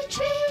money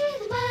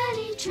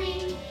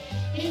tree,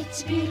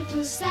 it's a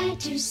beautiful sight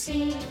to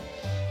see.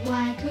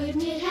 Why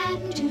couldn't it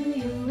happen to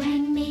you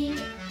and me?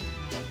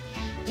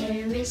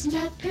 There isn't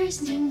a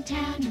person in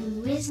town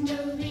who isn't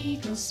a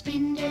legal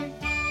spender,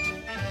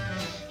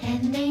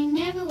 and they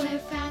never were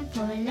found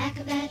for lack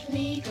of that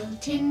legal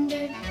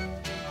tinder.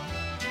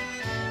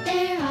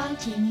 They're all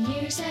 10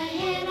 years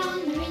ahead on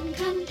their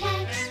income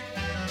tax,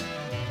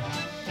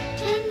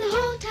 and the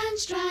whole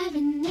town's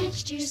driving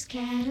next year's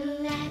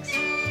Cadillacs.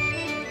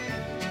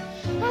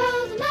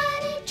 Oh, the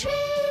money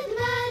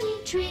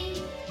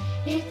tree,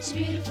 it's a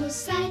beautiful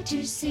sight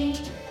to see.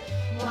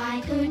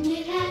 Why couldn't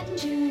it happen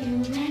to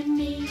you and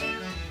me?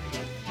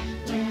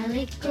 Well,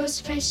 it grows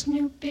fresh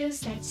new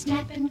bills that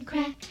snap and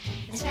crack.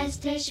 As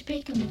fast as you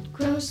pick 'em, it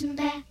grows them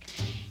back.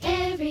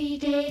 Every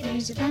day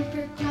there's a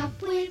bumper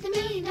crop with $1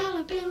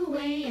 million bill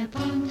way up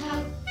on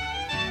top.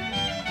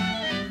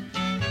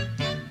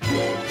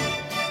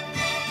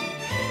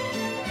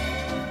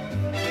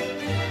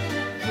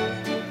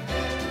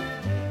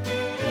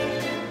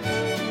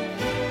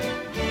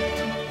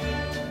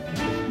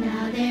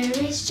 Now there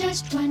is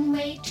just one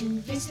way to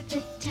visit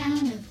the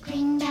town of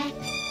Greenback.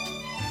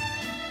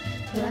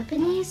 Pull up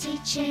an easy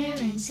chair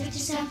and sit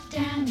yourself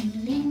down and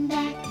lean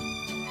back.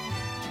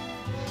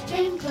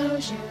 Then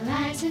close your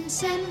eyes and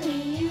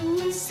suddenly you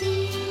will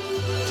see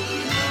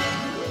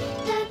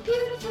that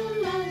beautiful,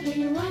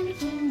 lovely,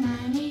 wonderful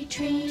money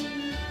tree.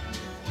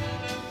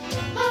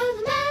 Oh,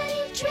 the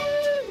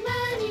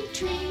money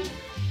tree,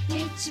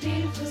 it's a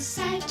beautiful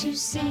sight to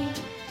see.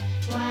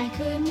 Why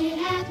couldn't it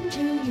happen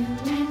to you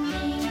and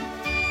me?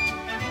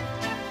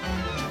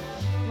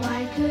 Why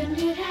couldn't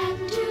it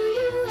happen to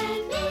you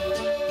and me?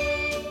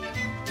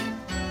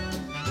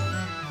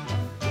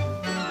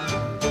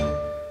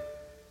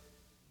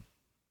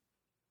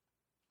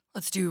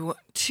 Let's do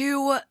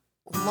two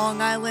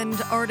Long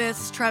Island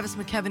artists, Travis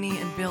McKevany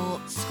and Bill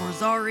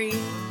Scorzari.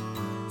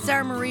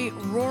 Sarah Marie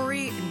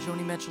Rory and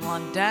Joni Mitchell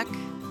on deck.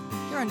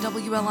 Here on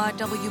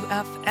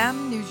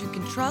WLIWFM, news you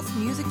can trust,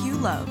 music you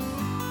love.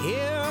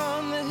 Here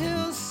on the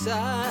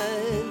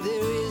hillside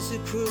there is a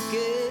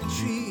crooked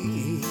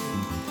tree.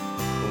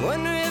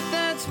 Wonder if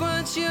that's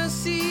what you're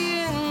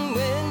seeing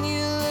when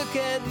you look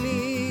at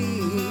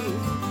me.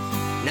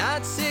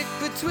 Not sick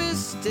but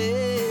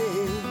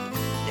twisted,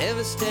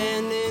 never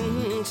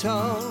standing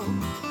tall.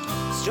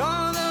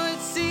 Strong though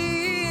it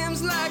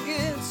seems like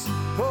it's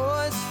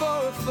poised for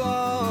a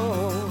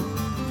fall.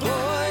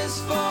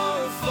 Poised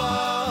for a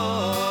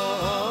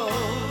fall.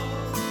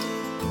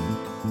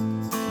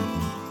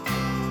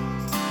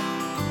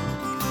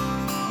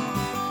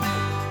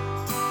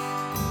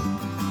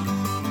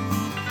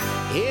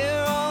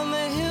 Here on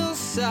the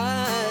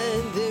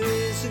hillside there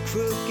is a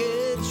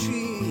crooked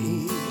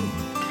tree.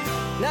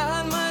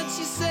 Not much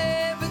you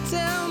say, but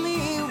tell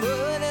me,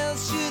 what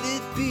else should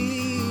it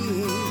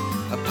be?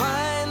 A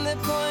pine that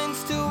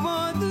points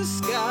toward the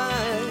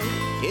sky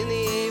in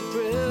the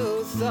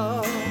April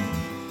thaw,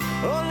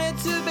 only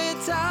to be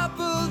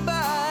toppled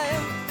by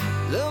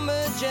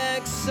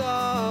lumberjack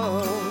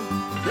saw.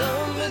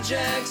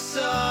 Lumberjack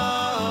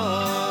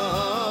saw.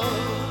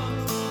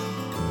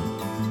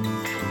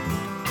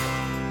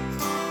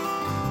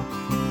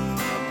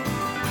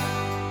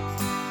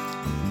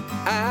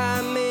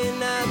 I may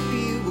not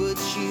be what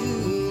you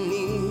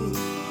need,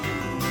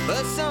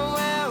 but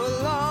somewhere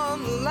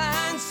along the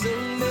line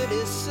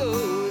somebody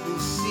sowed the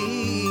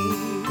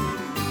seed.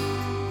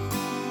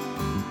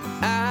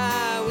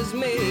 I was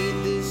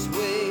made this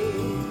way,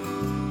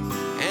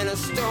 and a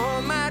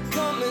storm might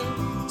come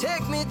and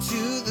take me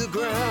to the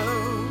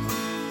ground,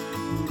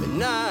 but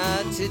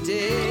not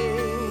today.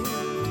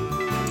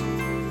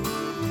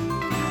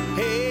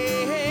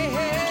 Hey, hey,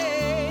 hey.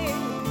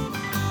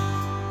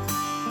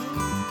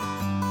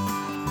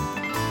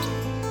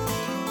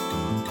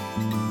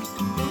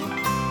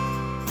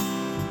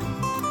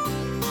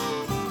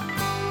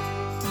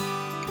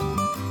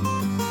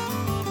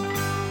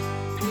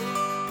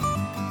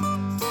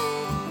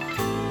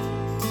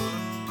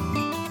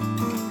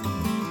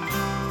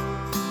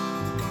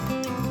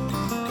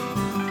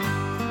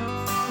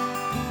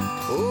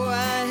 Oh,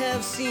 I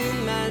have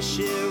seen my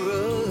share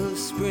of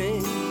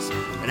springs,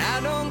 but I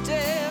don't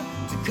dare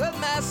to cut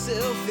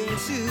myself in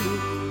two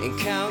and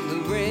count the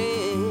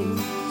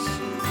rings.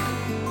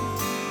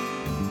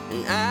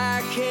 and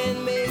I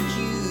can make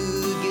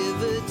you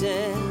give a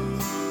damn.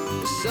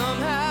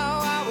 Somehow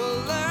I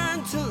will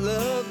learn to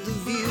love the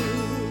view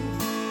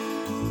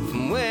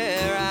from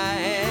where I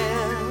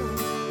am.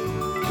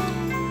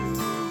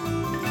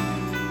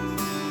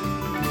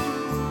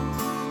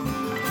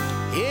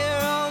 Here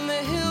on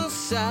the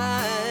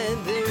hillside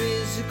there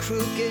is a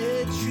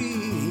crooked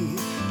tree,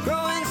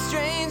 growing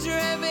stranger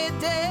every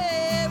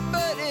day,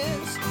 but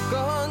it's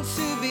going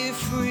to be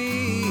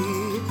free,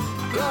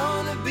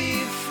 gonna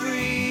be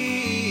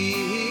free,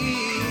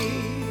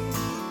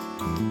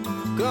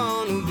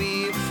 gonna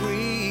be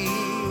free.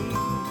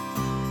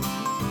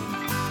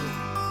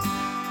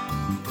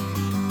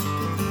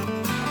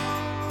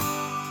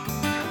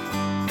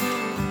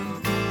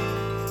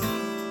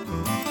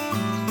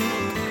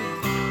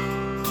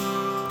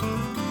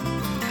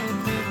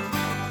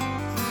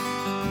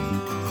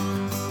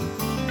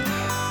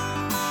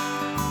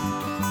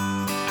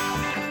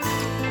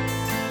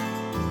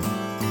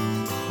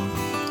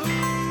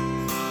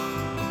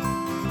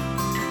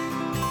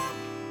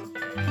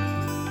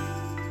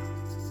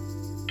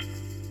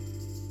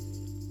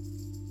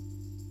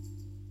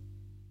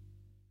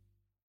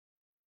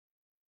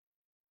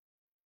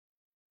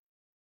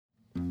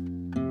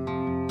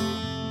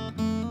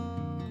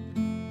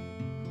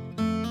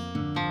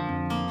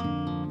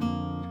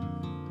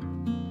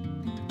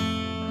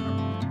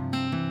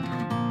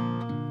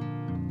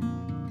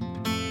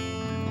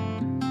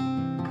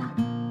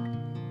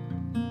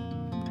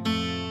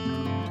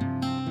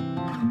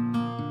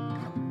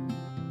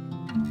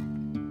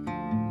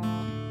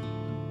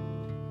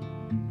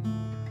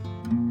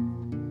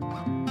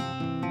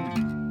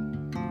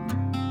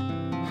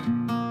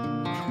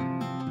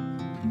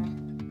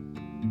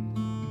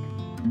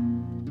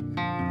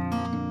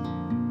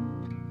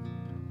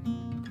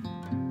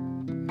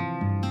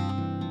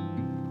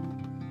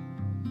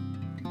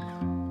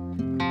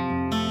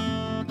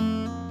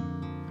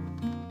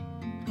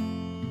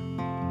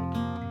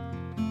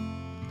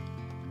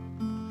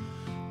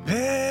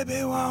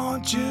 Baby,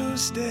 won't you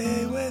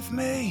stay with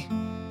me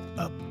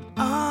up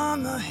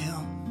on the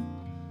hill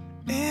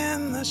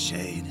in the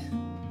shade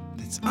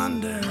that's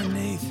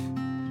underneath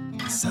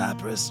the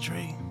cypress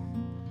tree?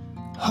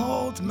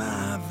 Hold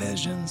my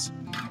visions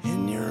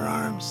in your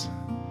arms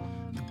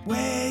the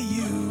way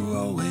you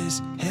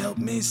always help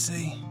me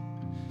see.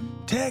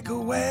 Take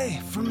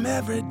away from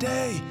every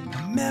day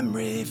a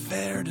memory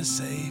fair to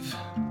save.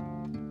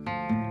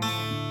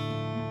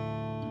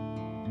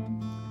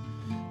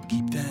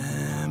 Keep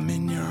them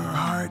in your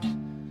heart,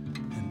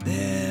 and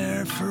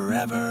there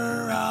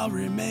forever I'll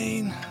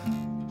remain.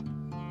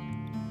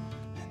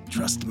 And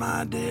trust,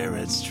 my dear,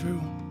 it's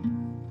true,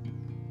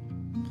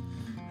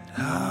 that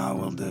I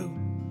will do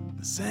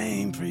the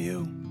same for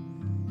you.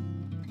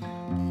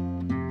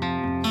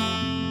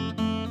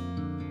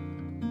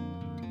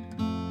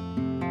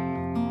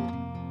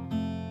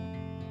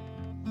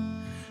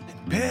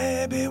 And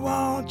baby,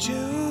 won't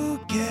you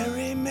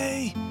carry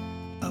me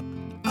up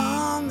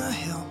on the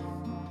hill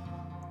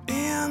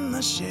in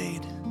the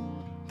shade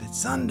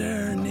that's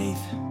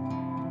underneath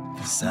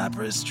the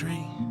cypress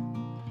tree?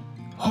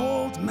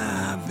 Hold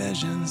my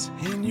visions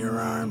in your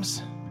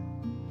arms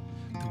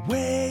the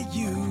way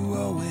you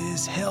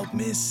always help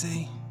me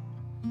see.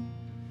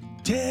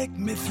 Take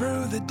me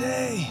through the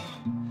day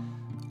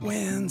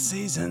when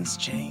seasons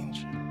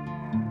change,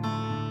 and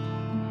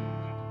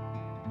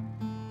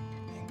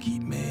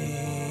keep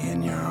me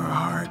in your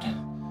heart,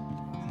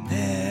 and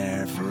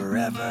there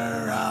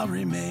forever I'll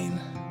remain.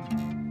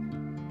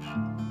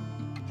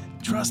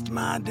 And trust,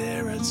 my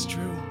dear, it's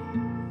true,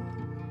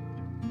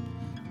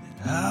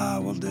 that I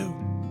will do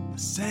the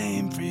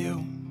same for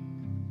you.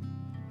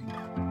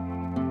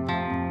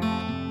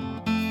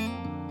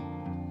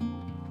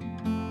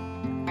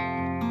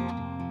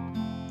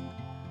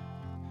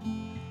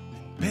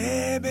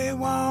 Baby,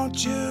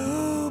 won't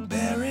you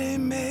bury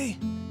me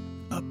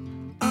up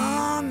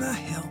on the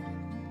hill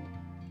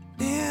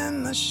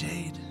in the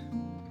shade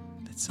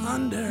that's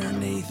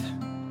underneath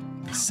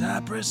the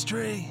cypress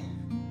tree?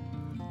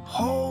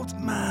 Hold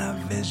my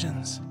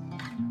visions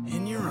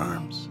in your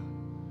arms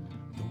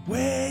the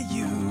way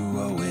you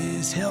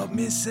always help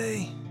me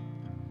see,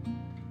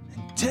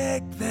 and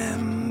take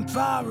them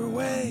far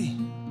away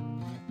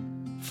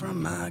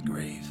from my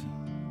grave.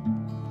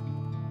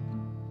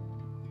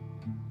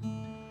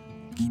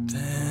 Keep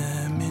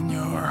them in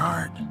your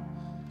heart,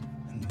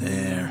 and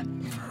there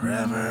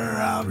forever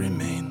I'll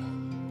remain.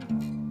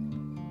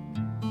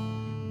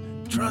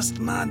 And trust,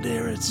 my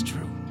dear, it's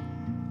true,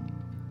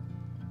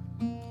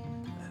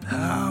 that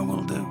I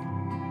will do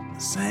the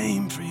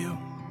same for you.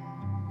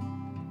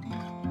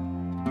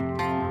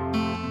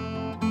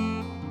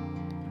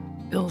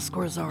 Bill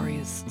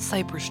Scorzari's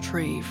Cypress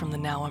Tree from the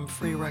Now I'm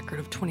Free record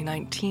of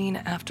 2019,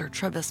 after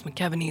Travis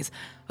McKevany's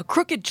A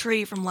Crooked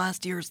Tree from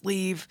last year's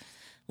Leaves,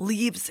 of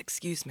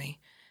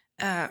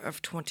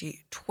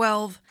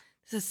 2012.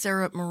 This is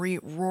Sarah Marie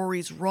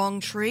Rory's Wrong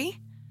Tree.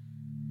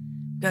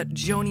 Got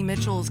Joni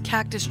Mitchell's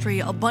Cactus Tree.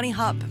 I'll bunny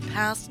hop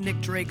past Nick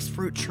Drake's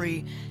Fruit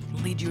Tree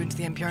and lead you into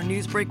the NPR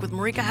News Break with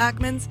Marika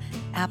Hackman's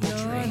Apple You're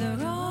Tree. the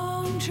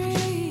wrong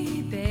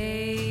tree,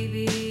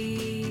 baby.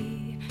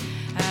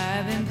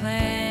 I've been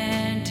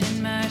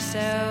planting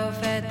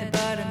myself at the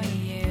bottom of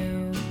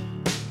you.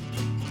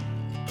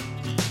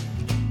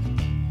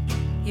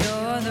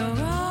 You're the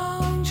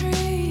wrong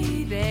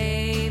tree,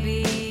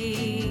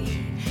 baby.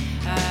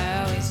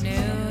 I always knew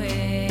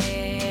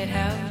it.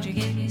 How could you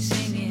get me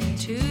singing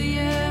to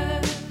you?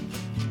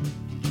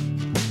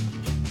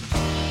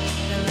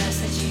 The less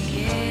that you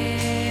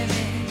give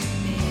me,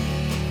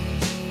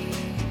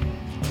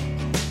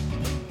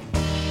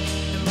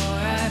 the more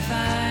I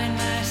find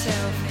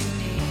myself in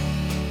need.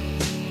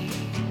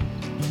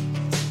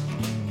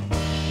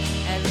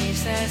 At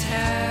least that's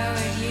how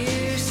it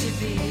used to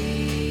be.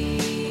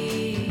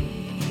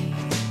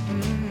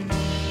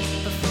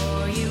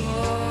 Before you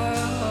wore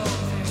a hole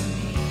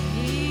through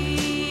me.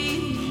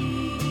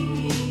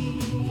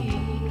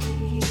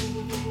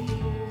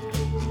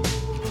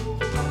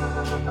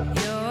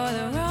 You're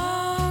the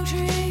wrong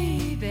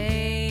tree,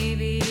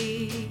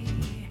 baby.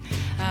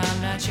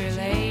 I'm not your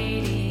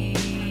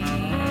lady.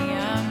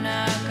 I'm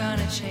not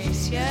gonna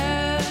chase ya.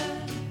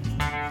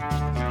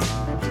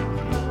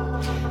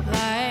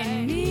 Light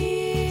and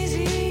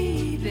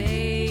easy,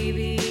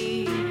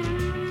 baby.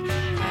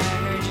 I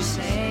heard you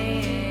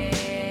say it,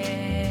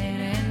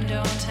 and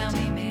don't tell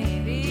me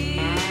maybe.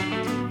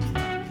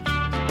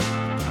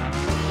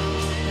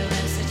 The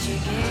less that you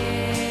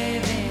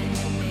give in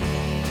me,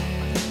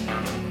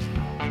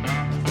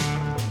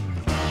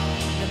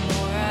 the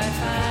more I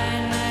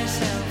find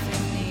myself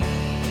in need.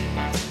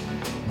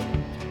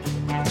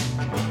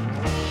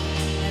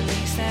 At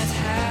least that's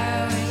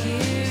how it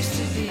used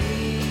to be.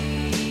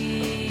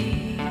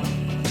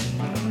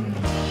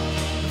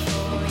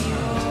 Before you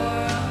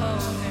wore a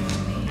hole through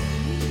me.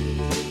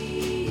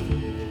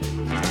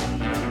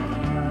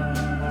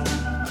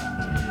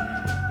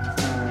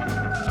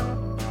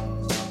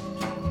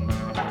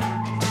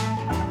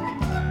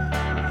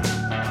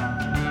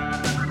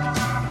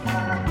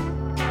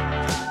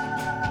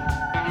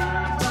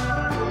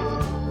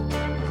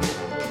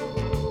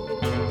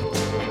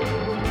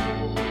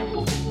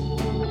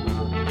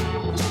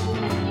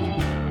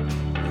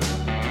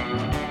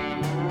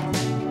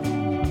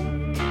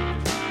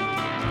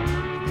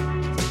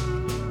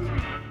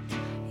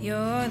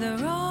 You're the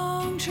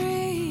wrong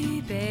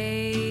tree,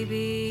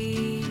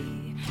 baby.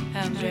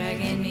 I'm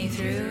dragging me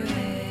through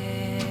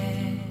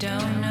it.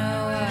 Don't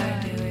know why I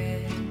do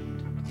it.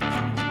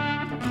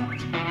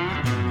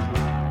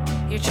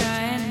 You're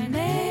trying to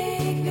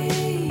make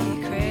me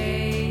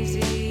crazy.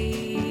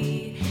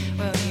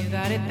 Well, you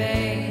got it,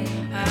 babe.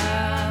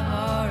 I'm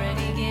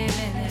already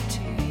giving it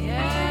to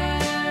you.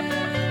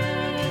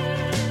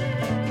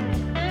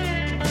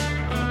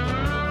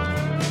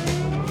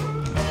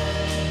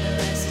 The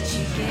less that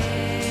you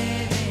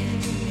give in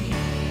me,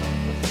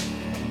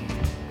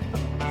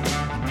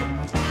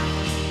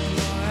 the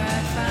more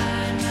I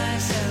find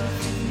myself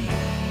in need.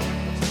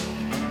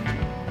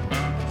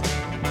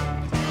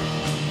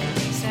 At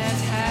least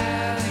that's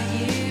how it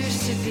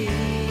used to be.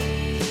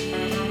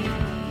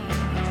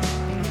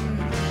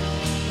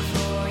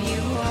 Before you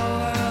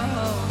wore a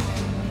hole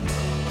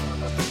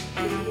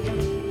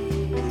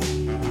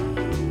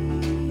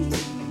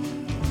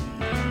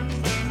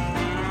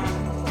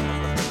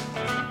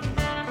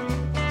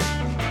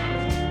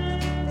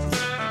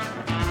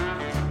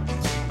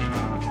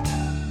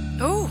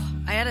Oh,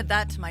 I added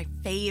that to my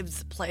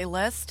faves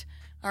playlist.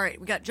 All right,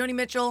 we got Joni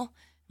Mitchell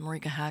and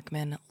Marika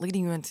Hackman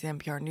leading you into the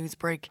NPR News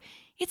Break.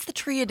 It's the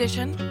tree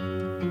edition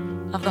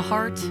of The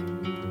Heart.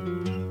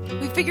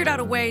 We figured out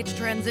a way to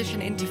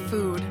transition into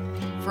food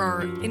for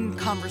our in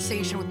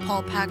conversation with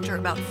Paul Pachter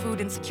about food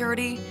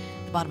insecurity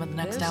at the bottom of the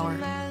next There's hour. a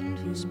man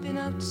who's been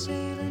out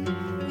sailing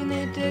in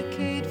a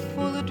decade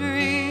full of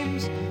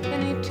dreams,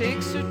 and he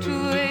takes her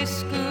to a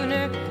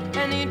schooner,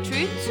 and he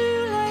treats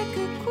her like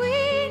a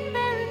queen,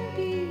 bearing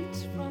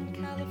beads from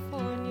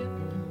California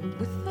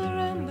with their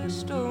amber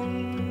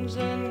stones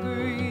and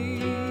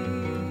green.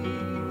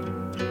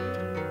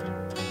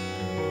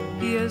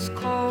 He has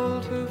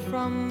called her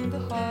from the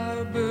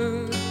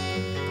harbor,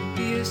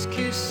 he has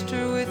kissed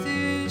her with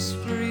his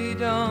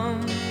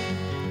freedom.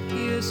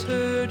 He has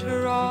heard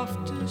her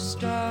off to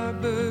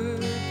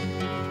starboard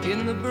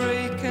in the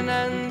breaking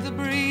and the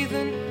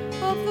breathing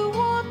of the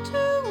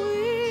water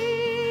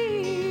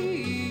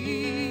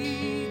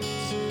weeds,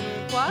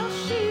 while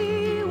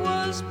she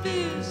was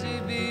busy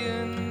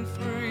being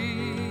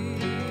free.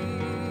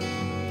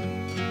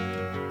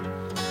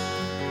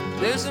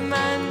 There's a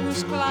man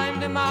who's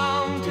climbed a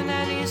mountain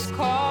and he's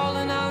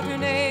calling out her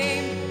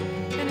name,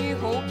 and he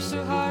hopes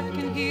her heart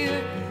can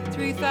hear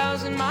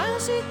 3,000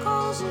 miles he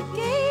calls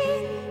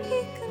again.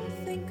 He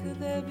can think her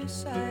there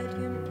beside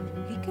him,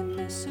 he can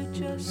miss her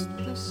just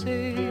the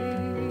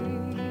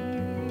same.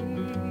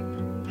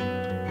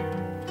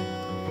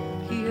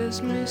 He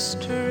has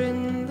missed her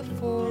in the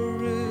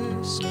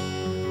forest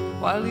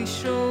while he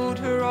showed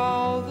her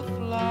all the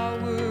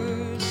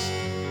flowers,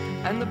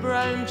 and the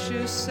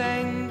branches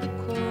sang the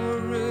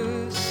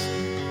chorus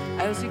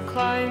as he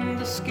climbed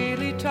the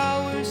scaly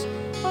towers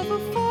of a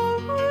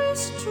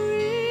forest tree,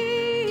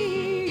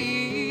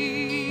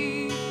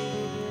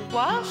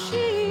 while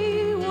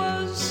she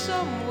was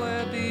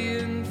somewhere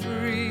being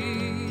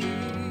free.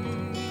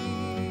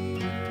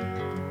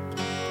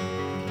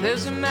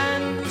 There's a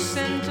man who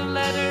sent a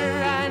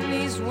letter and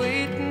he's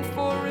waiting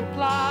for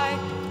reply.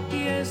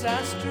 He has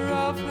asked her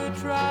of her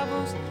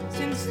travels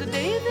since the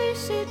day they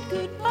said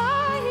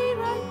goodbye. He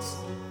writes,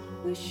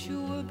 wish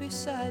you were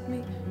beside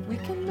me, we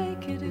can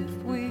make it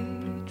if we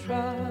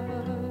try.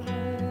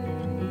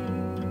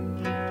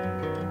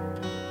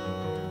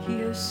 He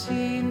has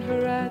seen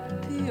her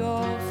at the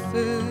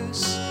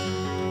office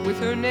with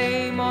her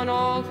name on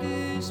all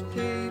his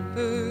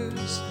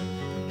papers.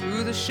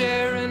 Through the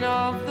sharing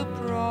of the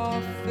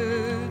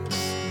profits,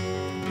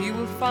 he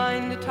will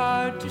find it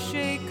hard to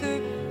shake her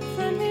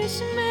from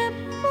his memory.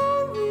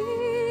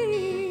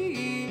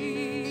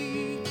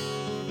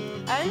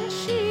 And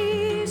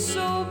she's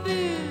so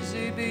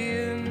busy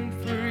being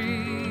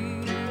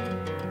free.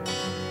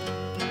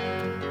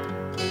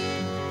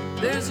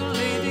 There's a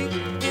lady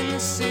in the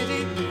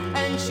city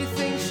and she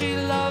thinks she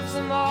loves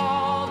them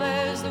all.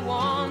 There's the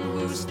one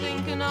who's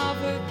thinking of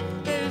her.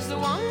 There's the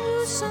one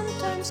who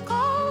sometimes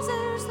calls.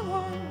 There's the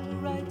one who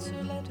writes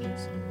her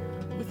letters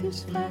with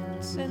his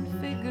facts and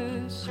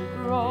figures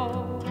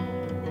scrawled.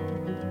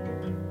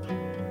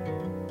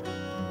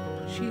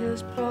 She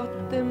has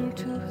brought them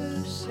to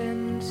her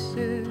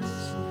senses.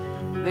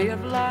 They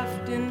have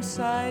laughed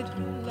inside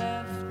her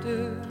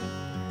laughter.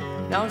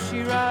 Now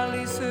she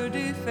rallies her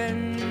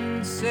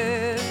defenses,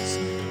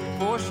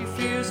 for she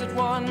fears that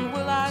one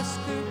will ask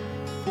her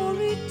for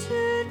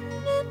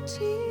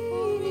eternity.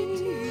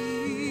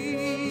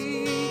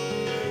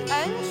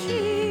 And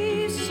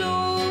she's so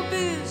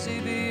busy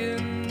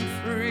being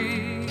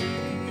free.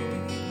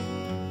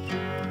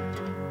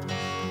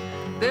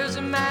 There's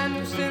a man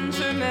who sends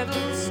her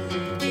medals.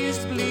 He's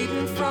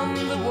bleeding from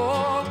the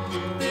war.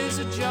 There's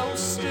a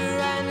jouster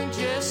and a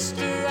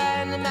jester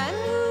and a man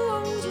who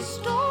owns a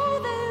store.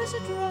 There's a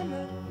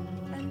drummer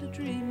and a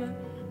dreamer,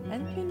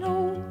 and you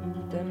know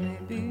there may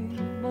be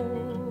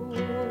more.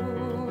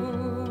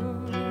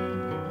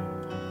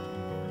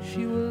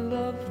 She will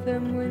love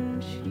them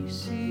when she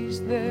sees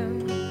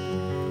them.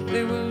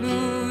 They will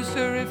lose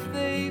her if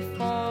they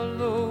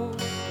follow,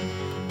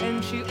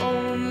 and she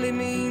only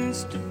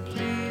means to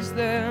please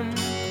them.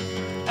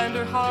 And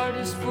her heart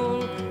is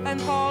full and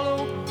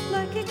hollow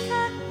like a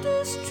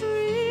cactus tree,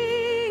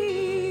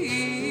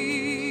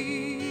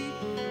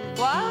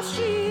 while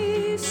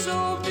she's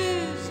so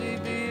busy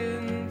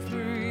being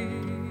free.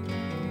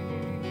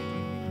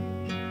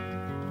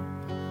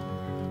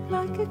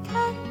 Like a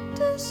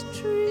cactus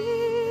tree.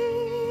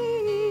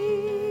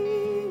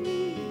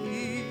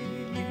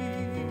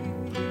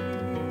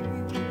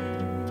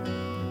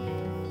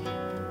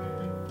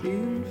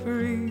 Being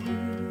free.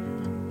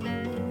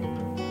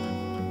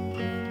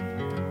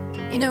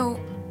 You know,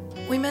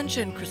 we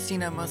mentioned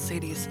Christina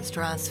Mercedes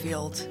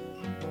Strassfield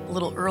a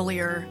little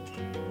earlier.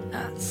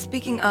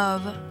 Speaking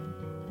of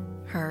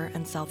her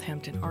and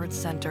Southampton Arts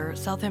Center,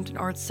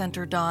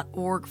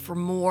 southamptonartscenter.org for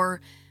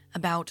more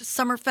about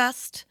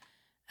Summerfest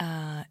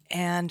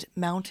and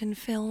Mountain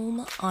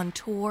Film on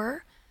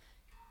tour,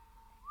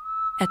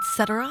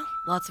 etc.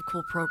 Lots of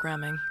cool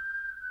programming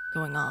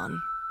going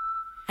on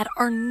at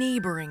our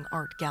neighboring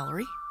art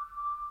gallery.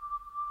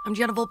 I'm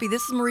Gianna Volpe,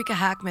 this is Marika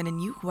Hackman,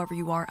 and you, whoever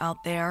you are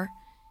out there,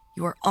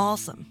 you are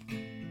awesome.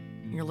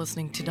 You're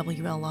listening to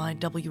WLI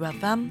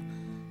WFM,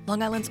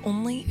 Long Island's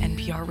only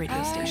NPR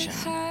radio station.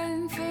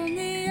 Hang from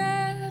the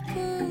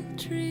apple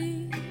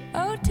tree.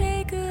 Oh,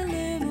 take a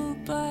little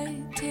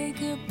bite, take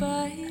a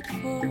bite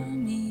for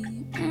me.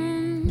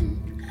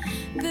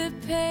 The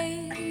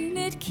pain,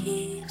 it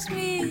keeps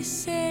me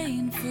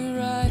sane, for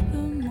I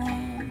am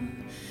more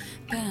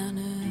than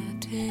a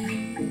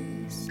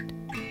taste.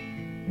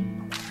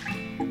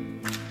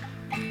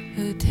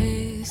 A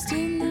taste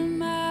in the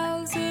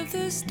mouths of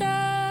the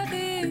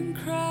starving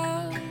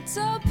crowds,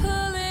 are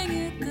pulling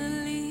at the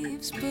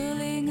leaves,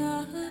 pulling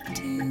up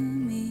to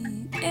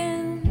me.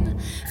 In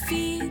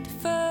feet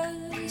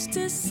first,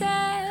 a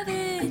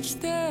savage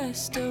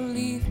thirst. Oh,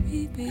 leave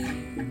me be,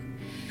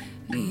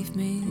 leave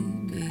me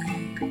be.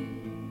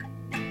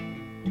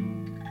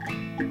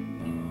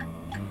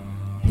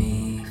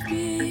 Leave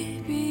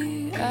me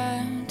be,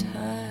 I'm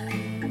tired,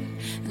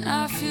 and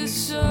I feel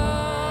so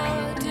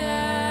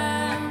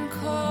damn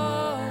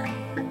cold.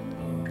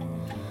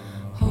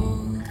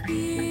 Hold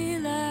me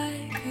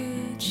like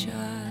a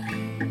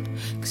child,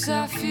 'cause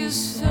I feel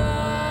so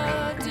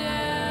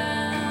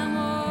damn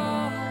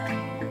old.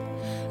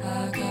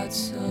 I got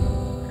so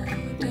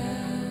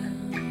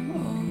damn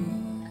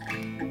old.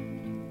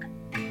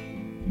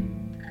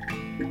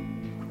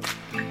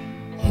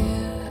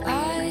 Here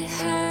I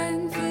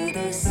hang for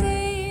the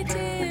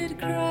sated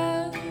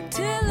crowd,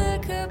 to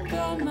look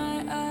upon my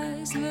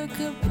eyes, look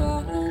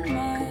upon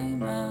my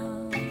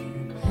mouth,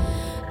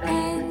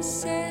 and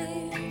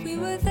say we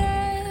were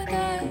there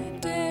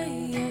that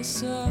day. I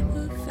saw a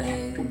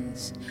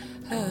face,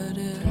 heard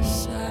a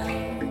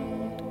sound.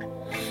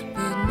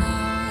 But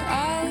now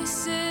I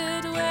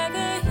sit where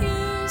there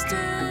used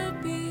to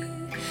be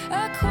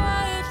a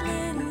quiet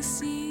little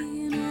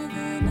scene of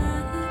an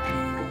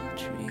apple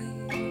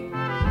tree.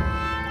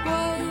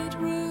 White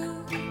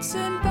roots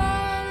and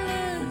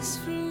boundless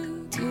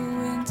fruit, a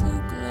winter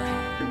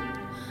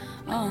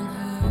glow on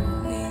her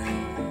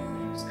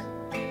leaves.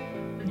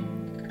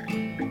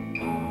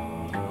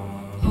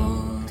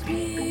 Hold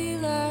me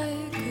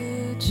like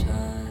a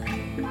child,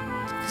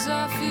 'cause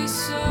I feel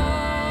so